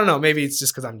understand. I don't know. Maybe it's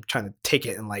just because I'm trying to take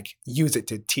it and like use it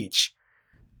to teach.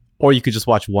 Or you could just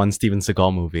watch one Steven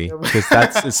Seagal movie because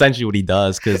that's essentially what he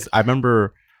does. Because I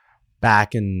remember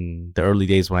back in the early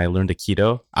days when I learned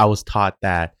Aikido, I was taught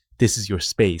that this is your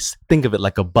space. Think of it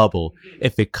like a bubble.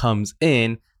 If it comes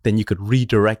in, then you could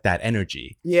redirect that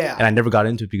energy. Yeah. And I never got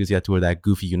into it because you had to wear that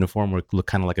goofy uniform where it looked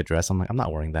kind of like a dress. I'm like, I'm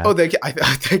not wearing that. Oh, the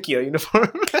Aikido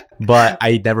uniform. But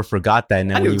I never forgot that. And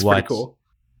then I when think you it's watch, pretty cool.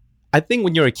 I think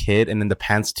when you're a kid and then the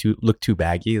pants look too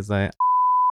baggy, it's like,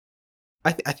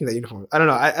 I think that uniform. I don't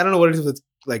know. I don't know what it is with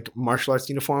like martial arts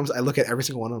uniforms. I look at every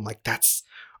single one and I'm like, that's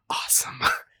awesome.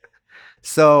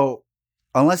 So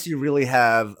unless you really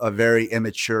have a very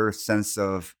immature sense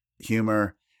of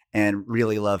humor and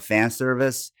really love fan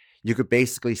service, you could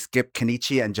basically skip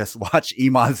Kenichi and just watch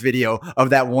Iman's video of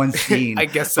that one scene. I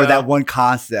guess so. For that one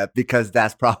concept, because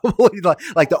that's probably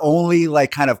like the only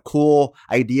like kind of cool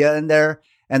idea in there.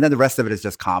 And then the rest of it is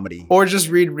just comedy. Or just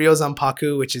read Ryo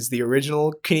Zanpaku, which is the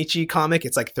original Kenichi comic.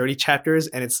 It's like 30 chapters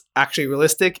and it's actually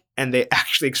realistic and they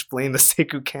actually explain the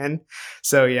Seiku Ken.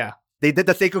 So yeah. They did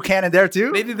the Seiku Ken in there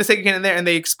too? They did the Seiku Ken in there and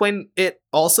they explain it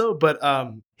also, but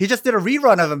he just did a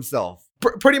rerun of himself.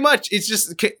 Pretty much. It's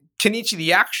just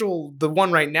Kenichi, the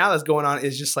one right now that's going on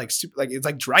is just like super, like it's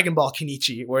like Dragon Ball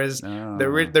Kenichi, whereas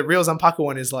the Ryo Zanpaku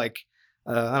one is like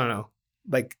I don't know,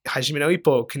 like Hajime no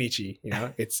Ippo Kenichi, you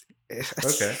know? It's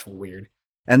okay. Weird.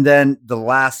 And then the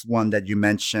last one that you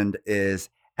mentioned is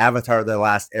Avatar: The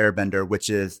Last Airbender, which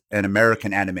is an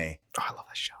American anime. Oh, I love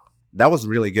that show. That was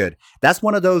really good. That's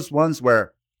one of those ones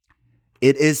where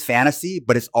it is fantasy,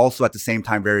 but it's also at the same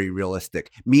time very realistic.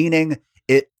 Meaning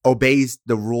it obeys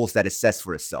the rules that it sets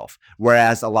for itself.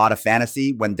 Whereas a lot of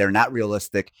fantasy, when they're not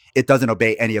realistic, it doesn't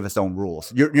obey any of its own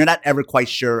rules. You're not ever quite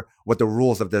sure what the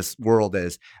rules of this world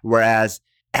is. Whereas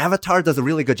Avatar does a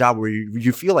really good job where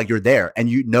you feel like you're there and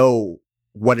you know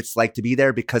what it's like to be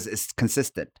there because it's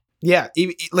consistent. Yeah,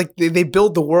 like they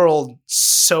build the world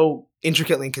so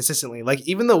intricately and consistently. Like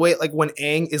even the way like when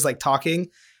Aang is like talking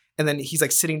and then he's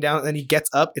like sitting down and then he gets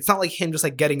up, it's not like him just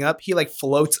like getting up. He like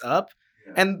floats up.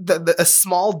 And a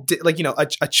small like, you know,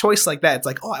 a choice like that, it's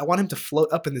like, oh, I want him to float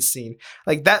up in this scene.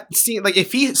 Like that scene, like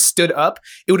if he stood up,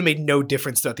 it would have made no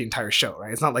difference throughout the entire show,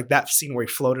 right? It's not like that scene where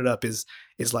he floated up is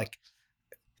like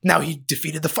now he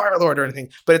defeated the Fire Lord or anything.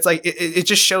 But it's like it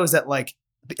just shows that like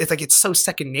it's so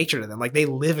second nature to them. Like they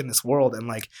live in this world, and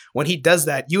like when he does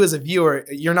that, you as a viewer,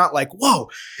 you're not like, whoa,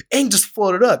 Aang just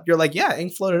floated up. You're like, yeah,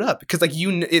 Aang floated up because like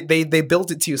they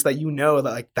built it to you so that you know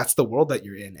that like that's the world that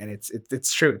you're in, and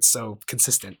it's true. It's so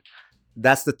consistent.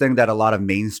 That's the thing that a lot of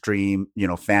mainstream, you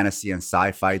know, fantasy and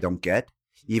sci-fi don't get.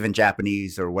 Even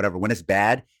Japanese or whatever. When it's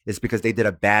bad, it's because they did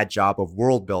a bad job of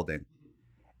world building.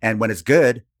 And when it's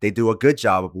good, they do a good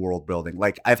job of world building.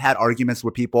 Like I've had arguments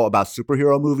with people about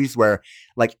superhero movies where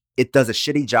like it does a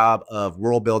shitty job of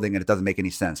world building and it doesn't make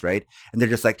any sense, right? And they're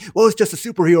just like, well, it's just a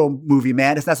superhero movie,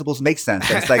 man. It's not supposed to make sense.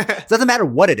 And it's like, it doesn't matter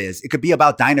what it is. It could be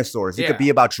about dinosaurs. It could be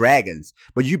about dragons.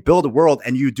 But you build a world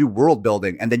and you do world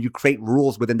building and then you create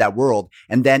rules within that world.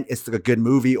 And then it's like a good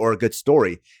movie or a good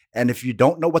story. And if you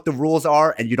don't know what the rules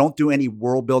are and you don't do any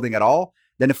world building at all,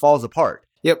 then it falls apart.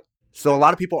 Yep. So a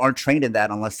lot of people aren't trained in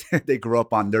that unless they grew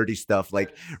up on nerdy stuff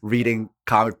like reading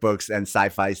comic books and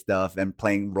sci-fi stuff and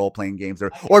playing role-playing games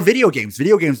or video games.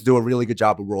 Video games do a really good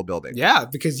job of world building. Yeah,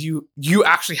 because you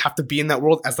actually have to be in that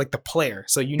world as like the player.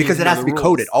 So you need because to it know has the to be rules.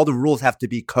 coded. All the rules have to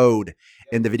be code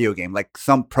in the video game. Like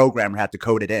some programmer had to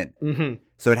code it in. Mm-hmm.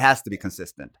 So it has to be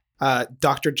consistent.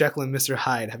 Dr. Jekyll and Mr.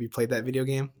 Hyde. Have you played that video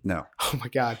game? No. Oh my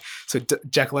god! So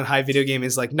Jekyll and Hyde video game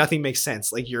is like nothing makes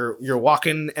sense. Like you're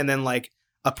walking and then like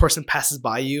a person passes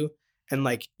by you and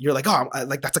like you're like, oh,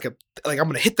 like that's like I'm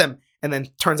gonna hit them, and then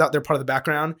turns out they're part of the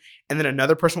background, and then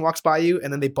another person walks by you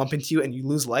and then they bump into you and you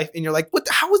lose life and you're like, what?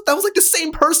 How was that? Was like the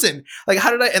same person? Like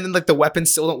how did I? And then like the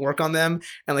weapons still don't work on them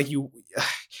and like you.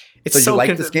 It's So you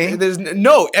like this game? There's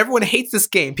no, everyone hates this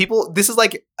game. People, this is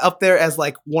like up there as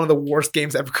like one of the worst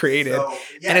games ever created. So,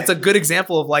 yeah, and it's a good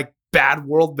example of like bad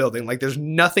world building. Like there's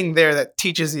nothing there that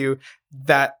teaches you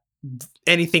that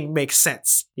anything makes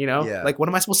sense, you know? Yeah. Like what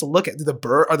am I supposed to look at?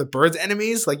 Are the birds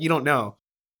enemies? Like you don't know.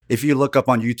 If you look up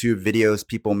on YouTube videos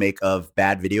people make of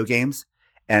bad video games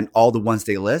and all the ones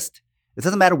they list, it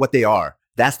doesn't matter what they are.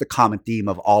 That's the common theme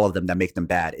of all of them that make them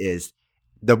bad is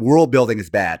the world building is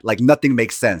bad. Like nothing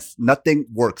makes sense. Nothing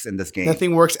works in this game.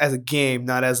 Nothing works as a game,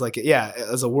 not as like,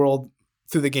 as a world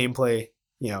through the gameplay,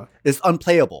 you know. It's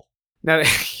unplayable. Not,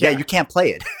 Yeah, you can't play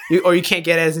it. or you can't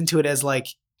get as into it as like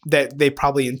that they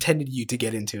probably intended you to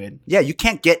get into it. Yeah, you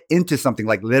can't get into something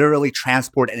like literally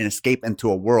transport and escape into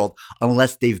a world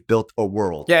unless they've built a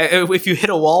world. Yeah, if you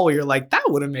hit a wall where you're like, that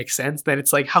wouldn't make sense, then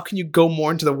it's like, how can you go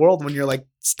more into the world when you're like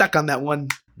stuck on that one?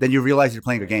 Then you realize you're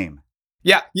playing a game.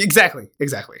 Yeah, exactly.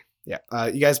 Yeah.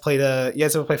 You guys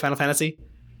ever play Final Fantasy?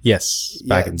 Yes,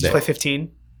 back in Did the you play day.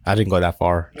 15? I didn't go that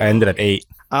far. I ended at 8.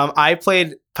 I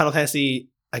played Final Fantasy,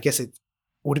 I guess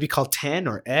would it be called 10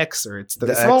 or X or it's The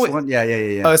it's the one X with, one? Yeah.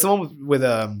 it's the one with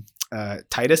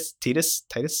Titus.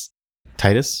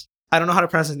 Titus? I don't know how to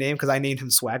pronounce his name because I named him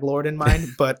Swag Lord in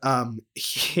mine, but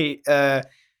he I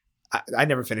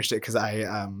never finished it because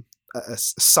I'm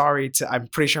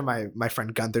pretty sure my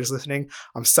friend Gunther's listening.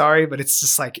 I'm sorry, but it's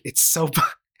just like it's so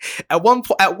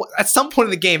at some point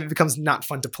in the game it becomes not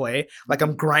fun to play. Like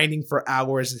I'm grinding for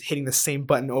hours hitting the same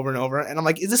button over and over and I'm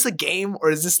like, is this a game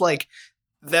or is this like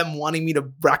them wanting me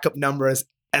to rack up numbers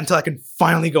until I can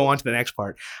finally go on to the next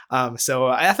part? So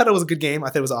I thought it was a good game. I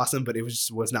thought it was awesome, but it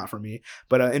was not for me.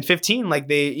 But in 15, like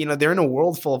they're in a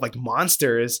world full of like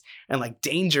monsters and like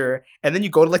danger, and then you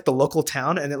go to like the local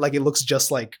town and it looks just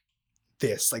like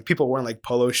this. Like people wearing like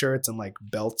polo shirts and like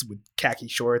belts with khaki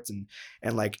shorts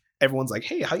and like everyone's like,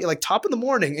 hey, how you like top in the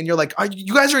morning? And you're like,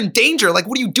 you guys are in danger. Like,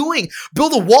 what are you doing?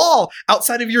 Build a wall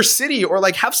outside of your city or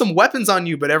like have some weapons on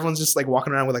you. But everyone's just like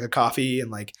walking around with like a coffee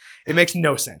and like, it makes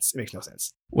no sense. It makes no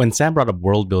sense. When Sam brought up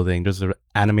world building, there's an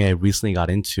anime I recently got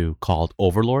into called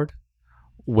Overlord,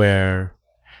 where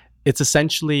it's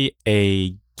essentially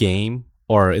a game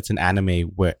or it's an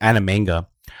manga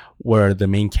where the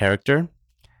main character,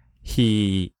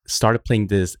 he started playing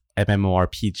this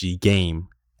MMORPG game.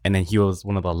 And then he was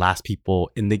one of the last people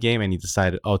in the game and he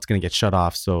decided, it's going to get shut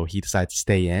off. So he decided to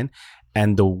stay in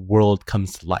and the world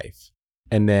comes to life.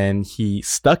 and then he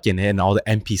stuck in it, and all the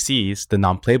NPCs, the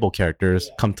non-playable characters,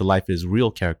 come to life as real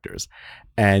characters,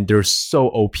 and they're so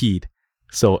OP'd.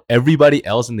 So everybody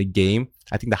else in the game,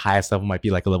 I think the highest level might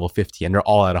be like a level 50, and they're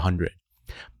all at 100.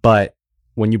 But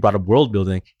when you brought up world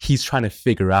building, he's trying to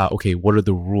figure out, okay, what are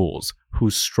the rules?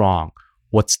 Who's strong?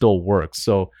 What still works?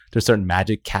 So there's certain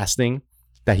magic casting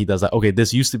that he does. Like, okay,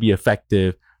 this used to be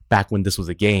effective back when this was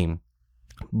a game,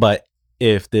 but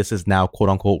if this is now quote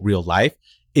unquote real life,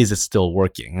 is it still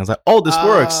working? And I was like, oh, this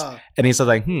works. And he said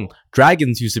like,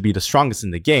 dragons used to be the strongest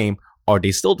in the game. Are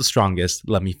they still the strongest?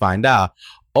 Let me find out.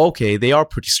 Okay, they are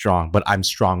pretty strong, but I'm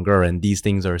stronger, and these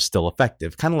things are still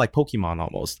effective. Kind of like Pokemon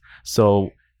almost.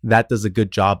 So that does a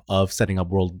good job of setting up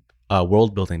world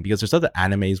building, because there's other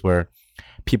animes where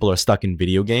people are stuck in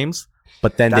video games,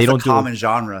 but then That's they don't a common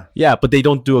genre. Yeah, but they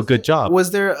don't do a good job.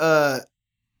 Was there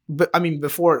but I mean,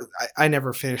 before I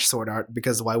never finished Sword Art,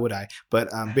 because why would I? But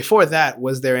before that,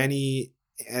 was there any?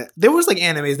 There was like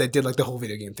animes that did like the whole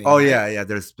video game thing. Oh right? yeah.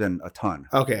 There's been a ton.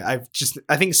 Okay,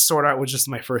 I think Sword Art was just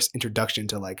my first introduction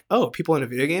to like, oh, people in a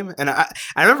video game, and I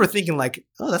remember thinking like,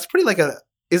 oh, that's pretty like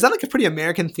is that like a pretty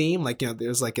American theme? Like,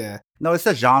 there's like a No, it's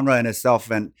a genre in itself,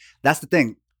 and that's the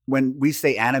thing. When we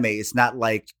say anime, it's not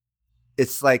like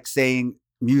it's like saying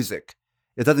music.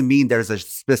 It doesn't mean there's a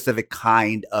specific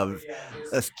kind of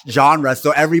genre.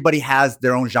 So everybody has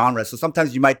their own genre. So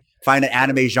sometimes you might find an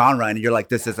anime genre and you're like,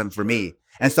 this isn't for me.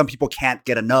 And some people can't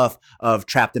get enough of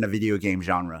trapped in a video game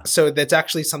genre. So that's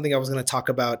actually something I was going to talk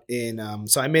about in.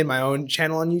 So I made my own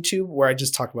channel on YouTube where I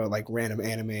just talk about like random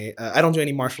anime. I don't do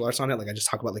any martial arts on it. Like I just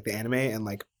talk about like the anime and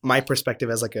like my perspective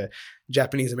as like a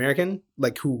Japanese American,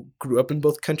 like who grew up in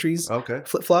both countries. Okay.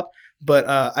 Flip flop. But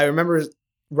I remember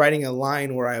writing a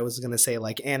line where I was going to say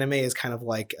like anime is kind of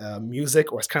like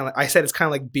music, or it's kind of like, I said it's kind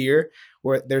of like beer,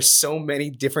 where there's so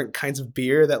many different kinds of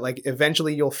beer that like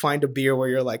eventually you'll find a beer where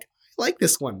you're like, I like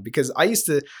this one. Because I used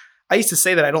to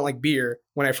say that I don't like beer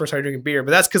when I first started drinking beer,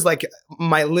 but that's because like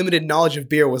my limited knowledge of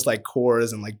beer was like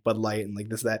Coors and like Bud Light and like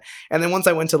this, that. And then once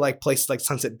I went to like places like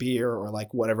Sunset Beer or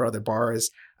like whatever other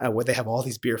bars where they have all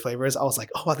these beer flavors, I was like,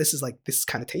 oh, wow, this is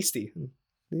kind of tasty.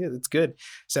 Yeah, it's good.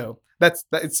 So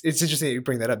it's interesting that you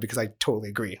bring that up, because I totally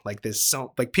agree. Like there's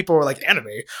so like people were like, anime,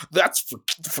 that's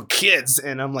for kids,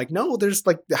 and I'm like, no, there's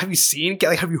like, have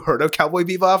you heard of Cowboy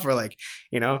Bebop? Or like,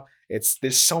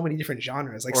 there's so many different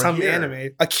genres. Like anime,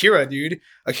 Akira, dude,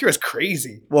 Akira's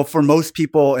crazy. Well, for most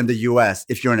people in the US,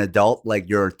 if you're an adult, like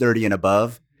you're 30 and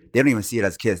above, they don't even see it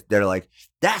as kids. They're like,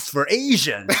 that's for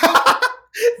Asians.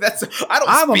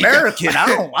 I'm American.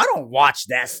 I don't watch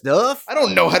that stuff. I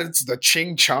don't know how it's the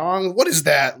Ching Chong. What is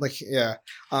that? Like, yeah.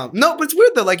 No, but it's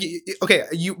weird though. Like, okay,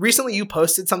 you recently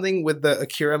posted something with the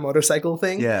Akira motorcycle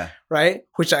thing. Yeah. Right.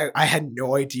 Which I had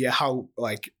no idea how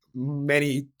like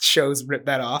many shows ripped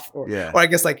that off, or I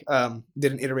guess like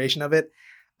did an iteration of it.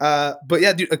 But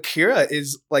yeah, dude, Akira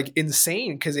is like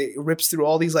insane because it rips through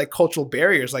all these like cultural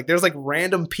barriers. Like, there's like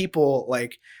random people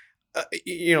like,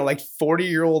 like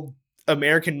 40-year-old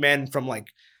American men from like,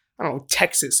 I don't know,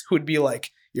 Texas, who would be like,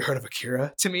 you heard of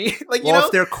Akira to me? Like,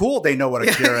 if they're cool, they know what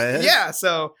Akira is. Yeah.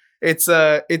 So it's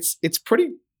pretty,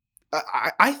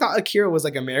 I thought Akira was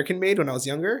like American made when I was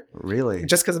younger. Really?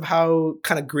 Just because of how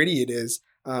kind of gritty it is.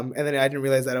 And then I didn't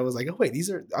realize that I was like, oh wait,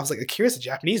 I was like, Akira's a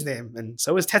Japanese name, and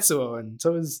so is Tetsuo, and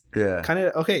so is kind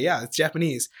of, okay, yeah, it's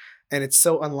Japanese. And it's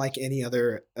so unlike any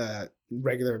other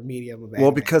regular medium of anime.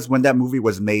 Well, because when that movie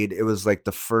was made, it was like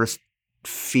the first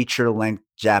feature-length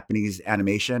Japanese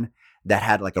animation that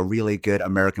had like a really good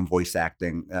American voice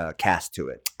acting cast to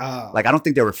it. Like, I don't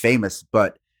think they were famous,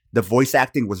 but the voice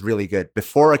acting was really good.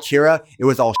 Before Akira, it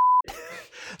was all shit.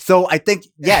 So I think,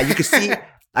 yeah, you could see,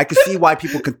 I could see why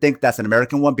people could think that's an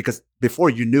American one, because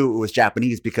before you knew it was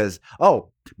Japanese, because,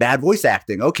 oh, bad voice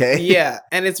acting. Okay. Yeah.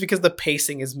 And it's because the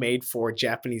pacing is made for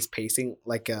Japanese pacing.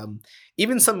 Like,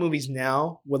 even some movies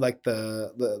now with like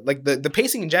the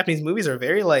pacing in Japanese movies are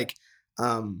very like,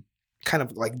 kind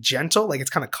of like gentle, like it's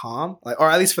kind of calm, like, or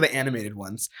at least for the animated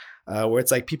ones, where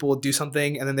it's like people will do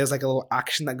something and then there's like a little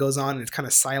action that goes on and it's kind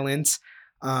of silent.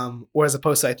 Whereas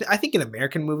opposed to, I think in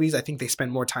American movies, I think they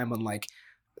spend more time on like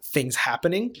things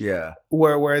happening. Yeah.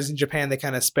 Whereas in Japan, they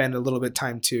kind of spend a little bit of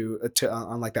time to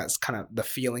on like that's kind of the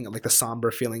feeling, like the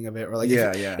somber feeling of it. Or like,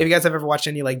 if you guys have ever watched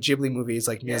any like Ghibli movies,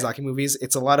 like Miyazaki movies,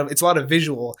 it's a lot of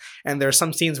visual. And there are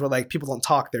some scenes where like people don't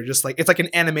talk. They're just like, it's like an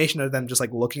animation of them just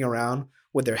like looking around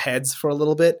with their heads for a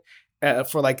little bit,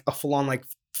 for like a full on like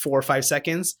 4 or 5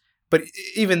 seconds. but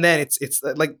even then, it's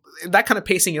like that kind of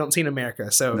pacing you don't see in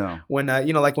America. So No. when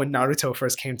like when Naruto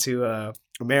first came to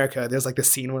America, there's like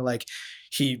this scene where like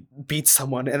he beats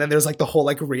someone, and then there's like the whole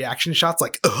like reaction shots,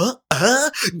 like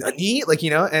nani, like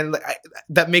and like,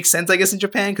 that makes sense, I guess, in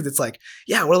Japan because it's like,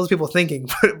 yeah, what are those people thinking?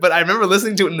 But I remember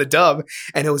listening to it in the dub,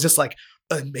 and it was just like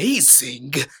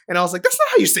amazing, and I was like, that's not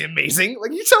how you say amazing.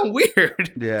 Like you sound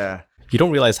weird. Yeah. You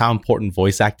don't realize how important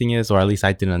voice acting is, or at least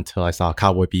I didn't until I saw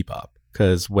Cowboy Bebop.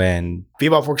 Because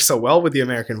Bebop works so well with the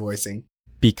American voicing.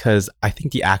 because I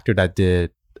think the actor that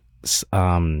did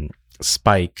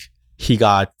Spike, he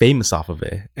got famous off of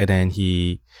it, and then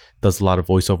he does a lot of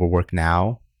voiceover work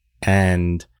now.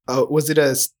 And wasn't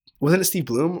it Steve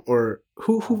Bloom or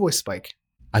who voiced Spike?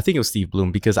 I think it was Steve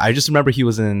Bloom because I just remember he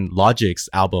was in Logic's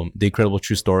album, The Incredible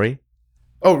True Story.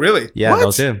 Oh, really? Yeah, What? that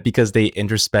was him because they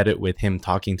intersped it with him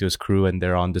talking to his crew and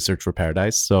they're on the search for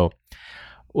paradise. So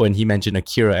when he mentioned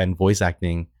Akira and voice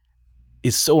acting,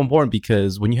 it's so important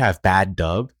because when you have bad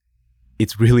dub,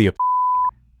 it's really I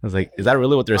was like, is that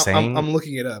really what they're saying? I'm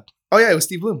looking it up. Oh yeah, it was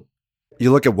Steve Bloom.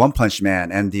 You look at One Punch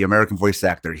Man and the American voice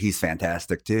actor, he's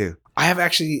fantastic too. I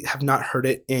have not heard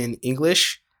it in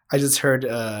English. I just heard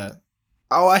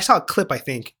I saw a clip, I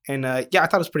think. And yeah, I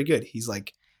thought it was pretty good. He's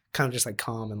like kind of just like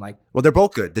calm and like, Well, they're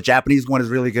both good. The Japanese one is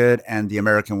really good and the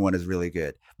American one is really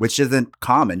good, which isn't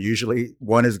common. Usually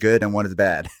one is good and one is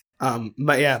bad.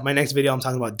 my next video I'm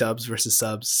talking about dubs versus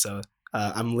subs. So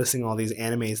I'm listing all these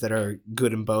animes that are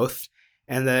good in both.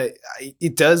 And you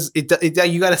got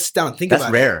to sit down and think That's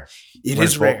about rare. it. It When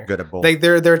is it's both rare. good at both. Like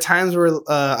there are times where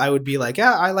I would be like,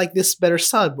 yeah, I like this better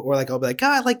sub, or like I'll be like,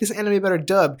 I like this anime better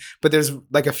dub. But there's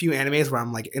like a few animes where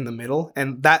I'm like in the middle,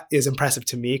 and that is impressive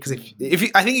to me because I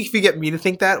think if you get me to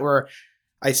think that, where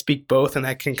I speak both and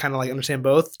I can kind of like understand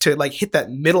both, to like hit that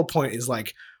middle point is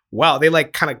like, wow, they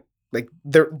like kind of like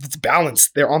it's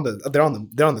balanced. They're on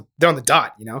the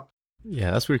dot, you know?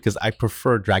 Yeah, that's weird because I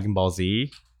prefer Dragon Ball Z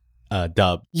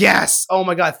dub Yes. Oh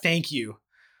my god, thank you.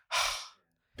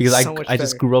 because So much I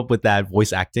just better. grew up with that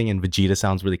voice acting and Vegeta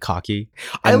sounds really cocky.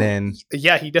 I- And then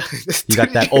Yeah, he does. you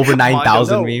got that over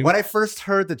 9,000 No, meme. when I first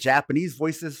heard the Japanese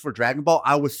voices for Dragon Ball,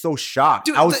 I was so shocked.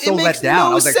 Dude, I was it so makes let down.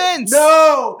 no I was like, sense.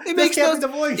 no, It this makes can't no-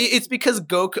 be the voice. It's because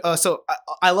Goku. So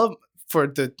I love, for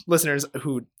the listeners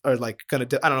who are like gonna.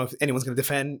 I don't know if anyone's gonna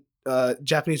defend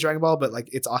Japanese Dragon Ball, but like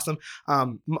it's awesome.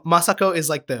 Masako is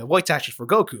like the voice actress for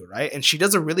Goku, right? And she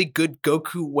does a really good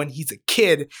Goku when he's a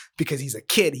kid, because he's a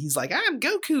kid. He's like, I'm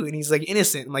Goku, and he's like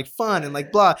innocent and like fun and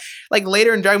like blah. Like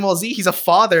later in Dragon Ball Z, he's a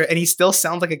father and he still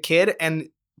sounds like a kid. And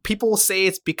people say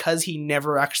it's because he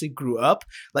never actually grew up.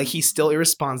 Like he's still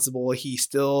irresponsible. He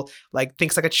still like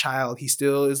thinks like a child. He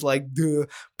still is like, duh.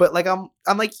 But like I'm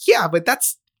like, yeah, but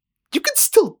you could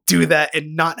still do that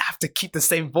and not have to keep the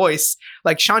same voice.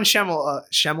 Like Sean Schemmel, I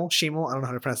don't know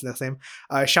how to pronounce his name.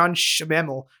 Sean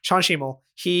Schemmel,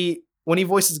 when he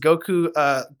voices Goku,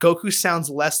 Goku sounds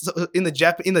less in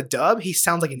the dub. He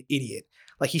sounds like an idiot.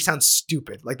 Like he sounds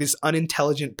stupid, like this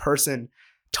unintelligent person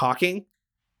talking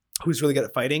who's really good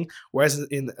at fighting. Whereas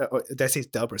in did I say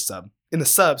dub or sub? In the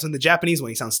subs, in the Japanese one,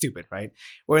 he sounds stupid, right?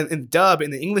 Or in the dub, in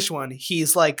the English one,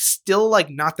 he's like still like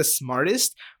not the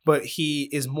smartest, but he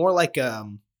is more like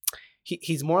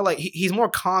he's more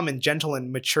calm and gentle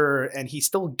and mature, and he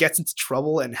still gets into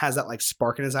trouble and has that like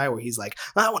spark in his eye where he's like,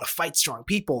 I want to fight strong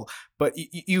people. But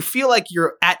you feel like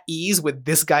you're at ease with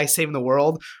this guy saving the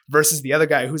world versus the other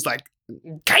guy who's like,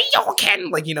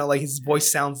 Kaioken, like, you know, like his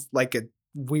voice sounds like a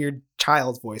weird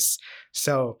child's voice.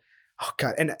 So oh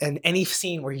god, and any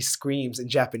scene where he screams in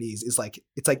Japanese is like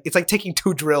it's like taking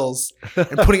 2 drills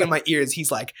and putting it in my ears.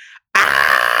 He's like,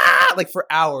 ah, like for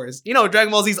hours. You know,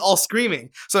 Dragon Ball Z's all screaming.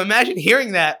 So imagine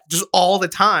hearing that just all the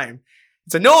time.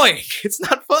 It's annoying. It's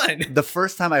not fun. The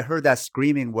first time I heard that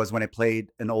screaming was when I played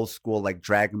an old school like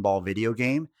Dragon Ball video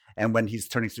game. And when he's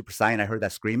turning Super Saiyan, I heard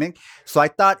that screaming. So I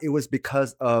thought it was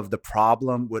because of the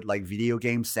problem with like video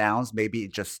game sounds, maybe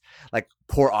just like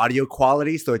poor audio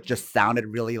quality. So it just sounded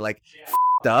really like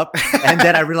f***ed up. And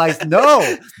then I realized,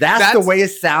 no, that's the way it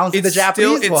sounds in the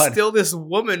Japanese one. It's still this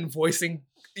woman voicing,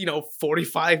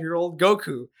 45-year-old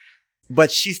Goku.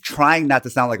 But she's trying not to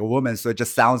sound like a woman. So it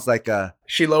just sounds like a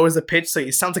She lowers the pitch. So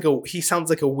he sounds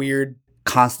like a weird.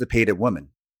 constipated woman.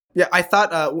 Yeah, I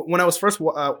thought when I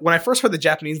first heard the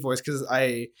Japanese voice, because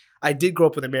I did grow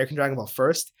up with American Dragon Ball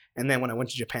first, and then when I went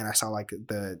to Japan, I saw like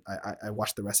I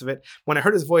watched the rest of it. When I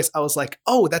heard his voice, I was like,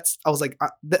 that's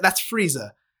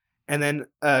Frieza, and then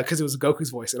because it was Goku's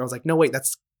voice, and I was like, no wait, that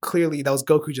was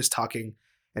Goku just talking,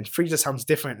 and Frieza sounds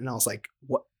different, and I was like,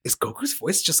 what is Goku's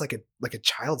voice just like a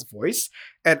child's voice?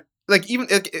 And like even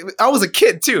I was a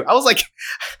kid too. I was like,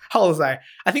 how old was I?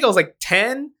 I think I was like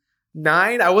 10.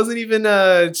 9. I wasn't even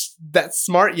that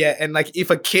smart yet. And like, if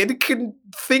a kid can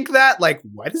think that, like,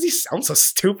 why does he sound so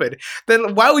stupid?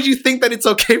 Then why would you think that it's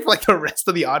okay for like the rest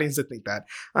of the audience to think that?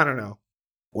 I don't know.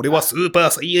 俺はスーパ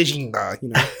ーサイヤ人だ, you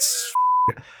know.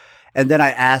 And then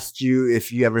I asked you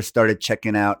if you ever started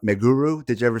checking out Meguru.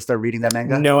 Did you ever start reading that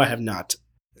manga? No, I have not.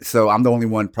 So I'm the only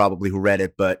one probably who read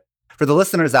it. But for the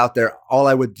listeners out there, all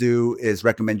I would do is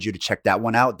recommend you to check that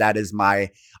one out. That is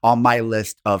on my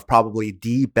list of probably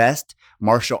the best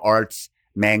martial arts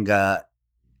manga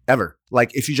ever.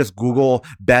 Like if you just Google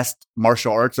best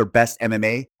martial arts or best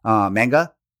MMA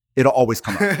manga, it'll always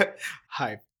come up.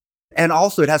 Hype. And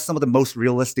also, it has some of the most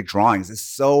realistic drawings. It's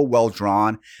so well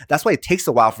drawn. That's why it takes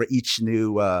a while for each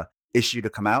new issue to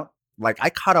come out. Like, I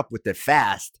caught up with it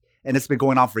fast, and it's been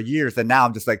going on for years. And now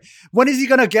I'm just like, when is he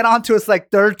going to get onto his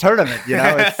like third tournament? You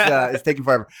know, it's taking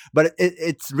forever. But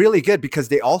it's really good because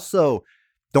they also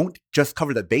don't just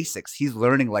cover the basics. He's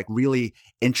learning like really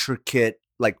intricate,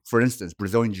 like for instance,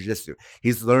 Brazilian Jiu-Jitsu.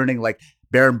 He's learning like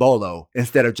Berimbolo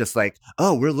instead of just like,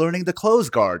 oh, we're learning the close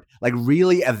guard, like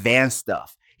really advanced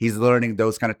stuff. He's learning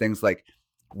those kind of things. Like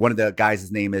one of the guys,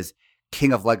 his name is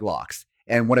King of Leg Locks.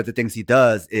 And one of the things he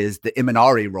does is the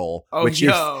Imanari roll, which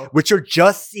you're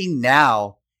just seeing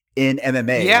now in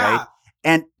MMA, right?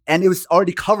 And it was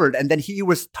already covered. And then he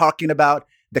was talking about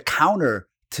the counter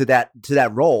to that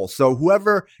roll. So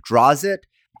whoever draws it,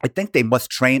 I think they must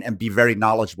train and be very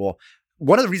knowledgeable.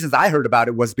 One of the reasons I heard about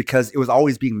it was because it was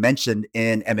always being mentioned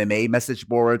in MMA message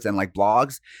boards and like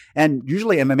blogs. And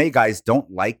usually MMA guys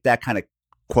don't like that kind of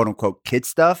quote unquote kid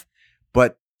stuff,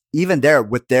 but even there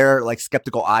with their like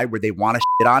skeptical eye where they want to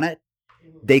shit on it,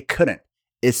 they couldn't.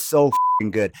 It's so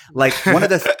fucking good. Like one of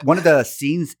the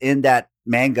scenes in that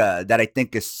manga that I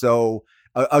think is so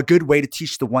a good way to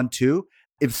teach the 1-2.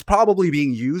 It's probably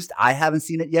being used. I haven't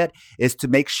seen it yet. Is to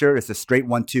make sure it's a straight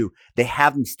 1-2. They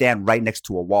have them stand right next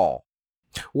to a wall.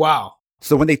 Wow.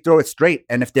 So when they throw it straight,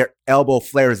 and if their elbow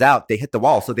flares out, they hit the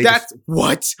wall. So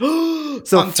what?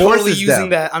 So I'm totally using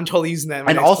that. I'm totally using that. In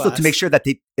my and next also class. to make sure that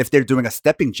if they're doing a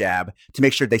stepping jab, to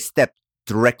make sure they step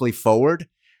directly forward,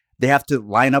 they have to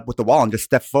line up with the wall and just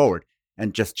step forward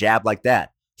and just jab like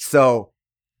that. So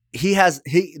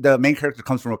the main character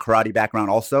comes from a karate background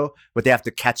also, but they have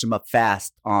to catch him up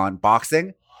fast on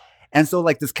boxing. And so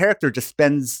like this character just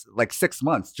spends like 6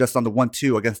 months just on the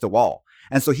 1-2 against the wall.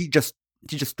 And so he just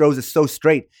throws it so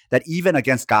straight that even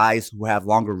against guys who have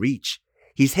longer reach,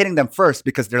 he's hitting them first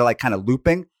because they're like kind of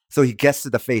looping. So he gets to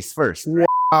the face first.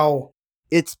 Wow.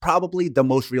 It's probably the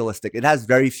most realistic. It has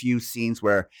very few scenes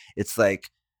where it's like,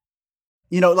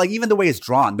 you know, like even the way it's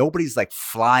drawn, nobody's like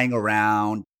flying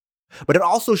around. But it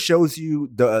also shows you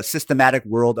the systematic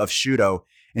world of Shudo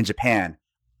in Japan.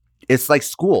 It's like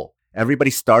school.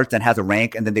 Everybody starts and has a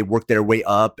rank and then they work their way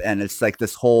up. And it's like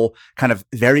this whole kind of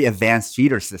very advanced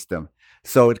feeder system.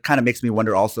 So it kind of makes me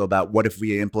wonder also about what if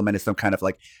we implemented some kind of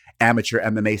like amateur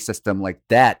MMA system like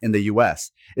that in the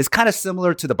US. It's kind of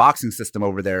similar to the boxing system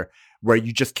over there where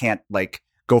you just can't like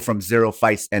go from 0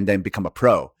 fights and then become a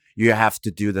pro. You have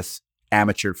to do this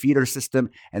amateur feeder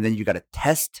system and then you got to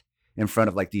test in front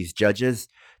of like these judges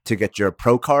to get your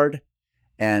pro card.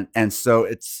 And so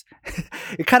it's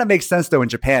it kind of makes sense though in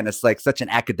Japan. It's like such an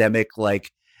academic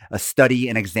like a study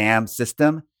and exam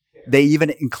system. They even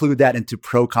include that into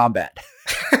pro combat.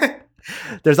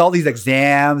 There's all these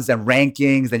exams and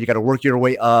rankings, and you got to work your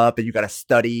way up, and you got to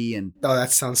study. And oh,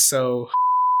 that sounds so.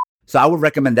 So I would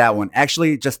recommend that one.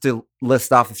 Actually, just to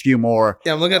list off a few more.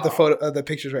 Yeah, I'm looking at the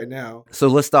pictures right now. So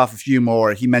list off a few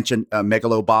more. He mentioned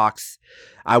Megalobox.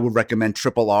 I would recommend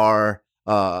Triple R.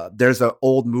 There's an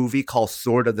old movie called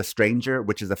Sword of the Stranger,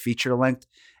 which is a feature-length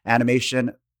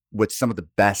animation with some of the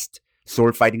best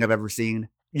sword fighting I've ever seen.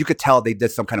 You could tell they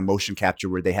did some kind of motion capture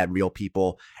where they had real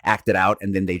people acted out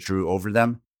and then they drew over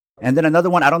them. And then another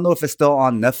one, I don't know if it's still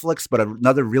on Netflix, but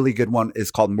another really good one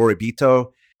is called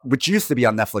Moribito, which used to be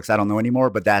on Netflix. I don't know anymore,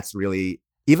 but that's really,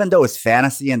 even though it's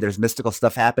fantasy and there's mystical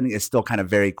stuff happening, it's still kind of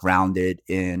very grounded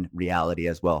in reality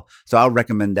as well. So I'll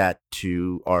recommend that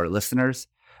to our listeners.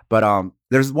 But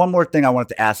there's one more thing I wanted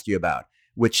to ask you about,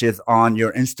 which is on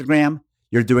your Instagram,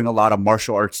 you're doing a lot of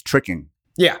martial arts tricking.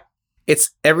 Yeah.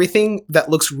 It's everything that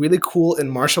looks really cool in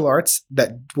martial arts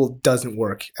that doesn't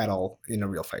work at all in a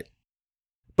real fight.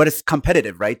 But it's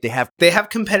competitive, right? They have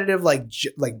competitive like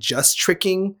just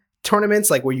tricking tournaments,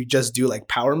 like where you just do like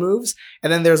power moves,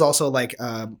 and then there's also like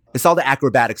it's all the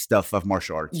acrobatic stuff of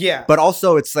martial arts. Yeah, but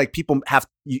also it's like people have,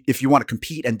 if you want to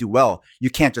compete and do well,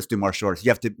 you can't just do martial arts. You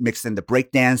have to mix in the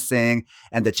breakdancing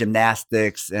and the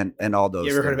gymnastics and all those.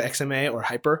 You ever heard of XMA or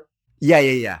Hyper?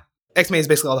 Yeah. XMA is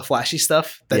basically all the flashy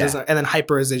stuff that Yeah. doesn't, and then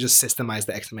Hyper is they just systemize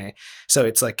the XMA. So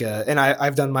it's like, and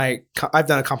I've done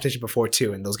a competition before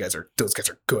too, and those guys are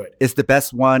good. Is the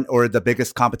best one or the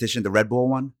biggest competition the Red Bull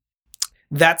one?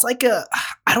 That's like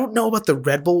I don't know about the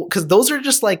Red Bull because those are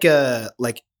just like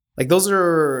those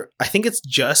are, I think it's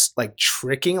just like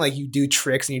tricking, like you do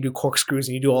tricks and you do corkscrews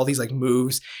and you do all these like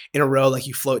moves in a row, like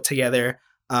you float together.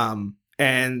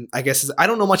 And I guess I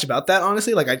don't know much about that,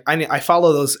 honestly. Like I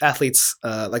follow those athletes,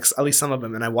 like at least some of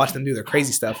them, and I watch them do their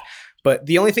crazy stuff. But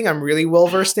the only thing I'm really well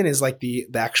versed in is like the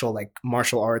actual like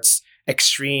martial arts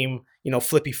extreme,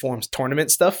 flippy forms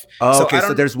tournament stuff. Oh, So okay. I So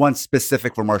don't- there's one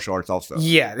specific for martial arts also.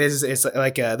 Yeah, there's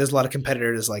a lot of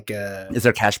competitors. Like Is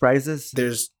there cash prizes?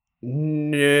 there's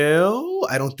no,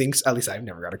 I don't think so. At least I've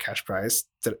never got a cash prize.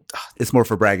 It's more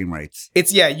for bragging rights.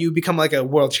 It's you become like a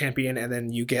world champion, and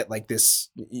then you get like this.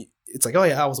 It's like, oh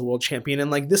yeah, I was a world champion in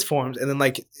like this forms, and then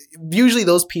like usually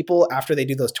those people after they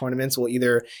do those tournaments will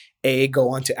either go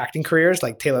on to acting careers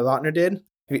like Taylor Lautner did.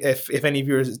 If any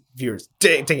viewers,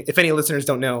 dang it, if any listeners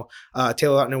don't know,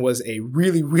 Taylor Lautner was a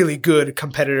really, really good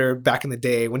competitor back in the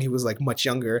day when he was like much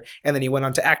younger, and then he went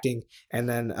on to acting, and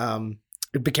then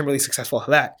became really successful at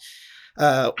that.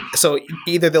 So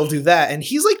either they'll do that, and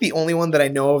he's like the only one that I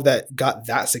know of that got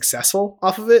that successful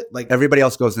off of it. Like Everybody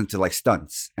else goes into like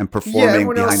stunts and performing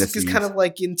everyone behind else the is scenes. kind of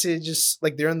like into just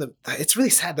like they're in the. It's really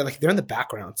sad that like they're in the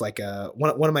background. It's like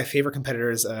one of my favorite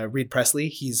competitors, Reed Presley.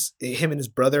 Him and his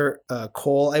brother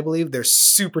Cole, I believe. They're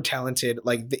super talented.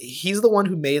 Like he's the one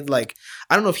who made like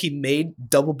I don't know if he made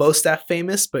double bow staff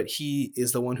famous, but he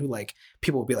is the one who like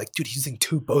people will be like, dude, he's using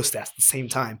two bow staffs at the same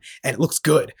time, and it looks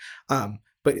good.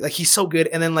 But like he's so good.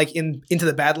 And then like in Into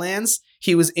the Badlands,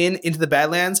 he was in Into the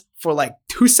Badlands for like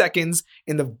 2 seconds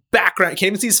in the background. Can't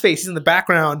even see his face. He's in the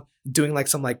background doing like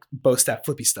some like bow staff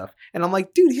flippy stuff. And I'm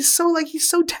like, dude, he's so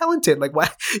talented. Like why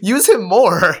use him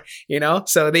more?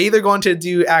 So they either go on to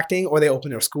do acting or they open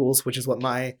their schools, which is what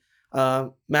my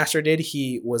master did.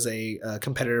 He was a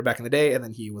competitor back in the day. And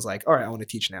then he was like, all right, I want to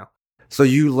teach now. So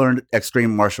you learned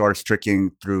extreme martial arts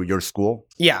tricking through your school?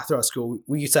 Yeah, throughout school.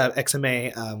 We used to have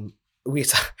XMA.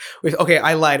 Okay,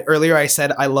 I lied. Earlier I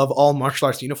said I love all martial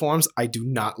arts uniforms. I do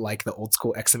not like the old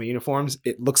school XMA uniforms.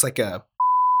 It looks like you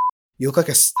look like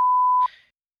It's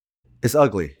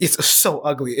ugly. it's so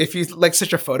ugly. If you like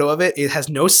search a photo of it, it has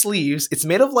no sleeves. It's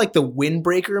made of like the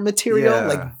windbreaker material,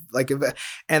 Yeah.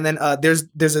 and then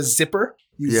there's a zipper.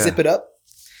 You Yeah. zip it up.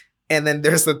 And then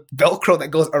there's the Velcro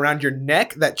that goes around your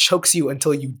neck that chokes you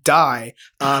until you die.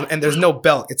 And there's no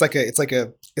belt. It's like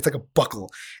a buckle,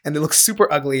 and it looks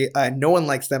super ugly. No one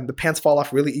likes them. The pants fall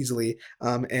off really easily,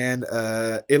 and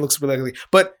it looks really ugly.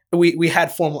 But we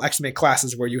had formal XMA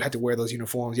classes where you had to wear those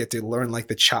uniforms. You had to learn like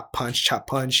the chop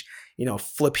punch,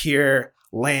 flip here,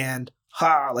 land,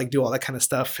 like do all that kind of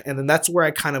stuff. And then that's where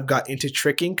I kind of got into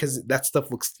tricking because that stuff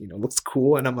looks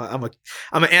cool. And I'm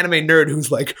an anime nerd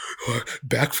who's like, oh,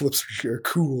 backflips are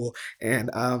cool. And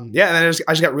and then I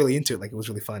just got really into it. Like it was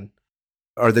really fun.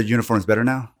 Are the uniforms better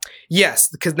now? Yes,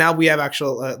 because now we have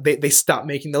actual. They stopped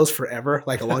making those forever,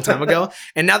 like a long time ago,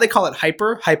 and now they call it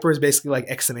Hyper. Hyper is basically like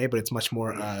XMA, but it's much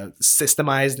more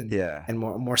systemized and Yeah. and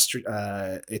more.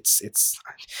 It's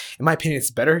in my opinion,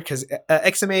 it's better because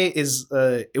XMA is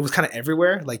it was kind of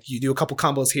everywhere. Like you do a couple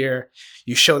combos here,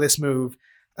 you show this move,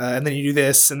 and then you do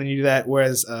this, and then you do that.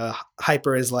 Whereas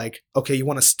Hyper is like, okay, you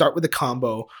want to start with a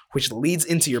combo, which leads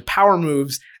into your power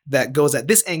moves that goes at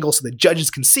this angle so the judges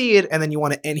can see it, and then you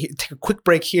want to end here, take a quick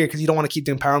break here because you don't want to keep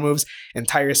doing power moves and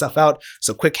tire yourself out.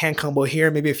 So quick hand combo here,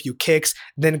 maybe a few kicks,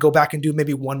 then go back and do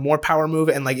maybe one more power move,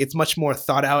 and like it's much more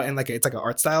thought out and like it's like an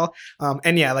art style.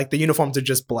 And yeah, like the uniforms are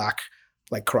just black,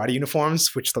 like karate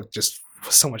uniforms, which look just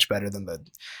so much better than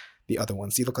the other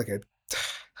ones. You look like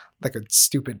a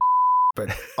stupid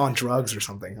but on drugs or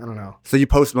something. I don't know. So you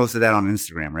post most of that on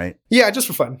Instagram, right? Yeah, just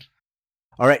for fun.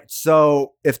 All right.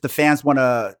 So if the fans want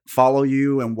to follow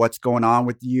you and what's going on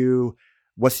with you,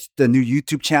 what's the new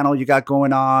YouTube channel you got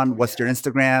going on? What's your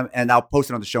Instagram? And I'll post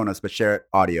it on the show notes, but share it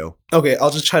audio. Okay, I'll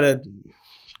just try to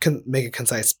make it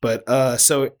concise. But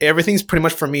so everything's pretty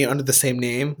much for me under the same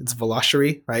name. It's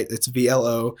Veloshry, right? It's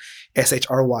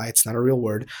VLOSHRY. It's not a real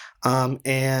word.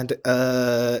 And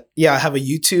I have a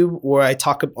YouTube where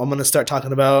I'm going to start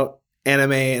talking about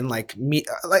anime and like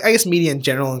I guess media in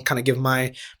general, and kind of give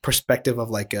my perspective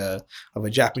of like a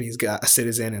Japanese guy, a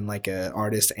citizen, and like a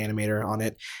artist, animator on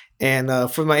it.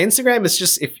 And for my Instagram, it's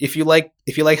just if you like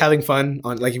having fun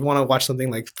on, like if you want to watch something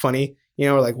like funny,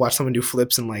 or like watch someone do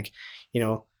flips and like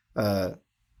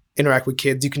interact with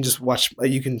kids, you can just watch.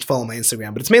 You can follow my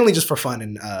Instagram, but it's mainly just for fun.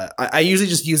 And I usually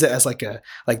just use it as like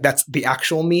that's the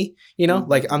actual me.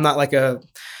 Like I'm not like a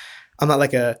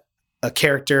a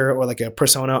character or like a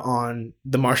persona on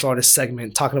the martial artist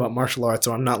segment talking about martial arts,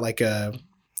 or I'm not like a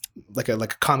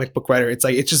comic book writer. It's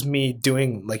just me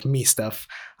doing like me stuff.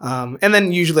 And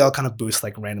then usually I'll kind of boost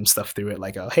like random stuff through it,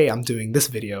 like, oh, hey, I'm doing this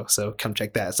video, so come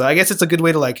check that. So I guess it's a good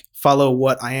way to like follow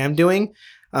what I am doing.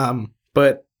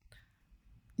 But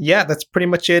yeah, that's pretty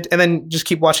much it. And then just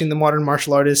keep watching The Modern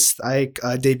Martial Artist. I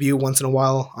debut once in a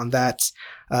while on that.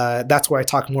 That's where I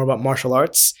talk more about martial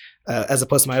arts, as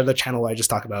opposed to my other channel where I just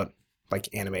talk about like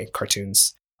anime,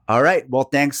 cartoons. All right. Well,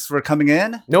 thanks for coming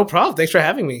in. No problem. Thanks for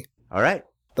having me. All right.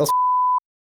 Those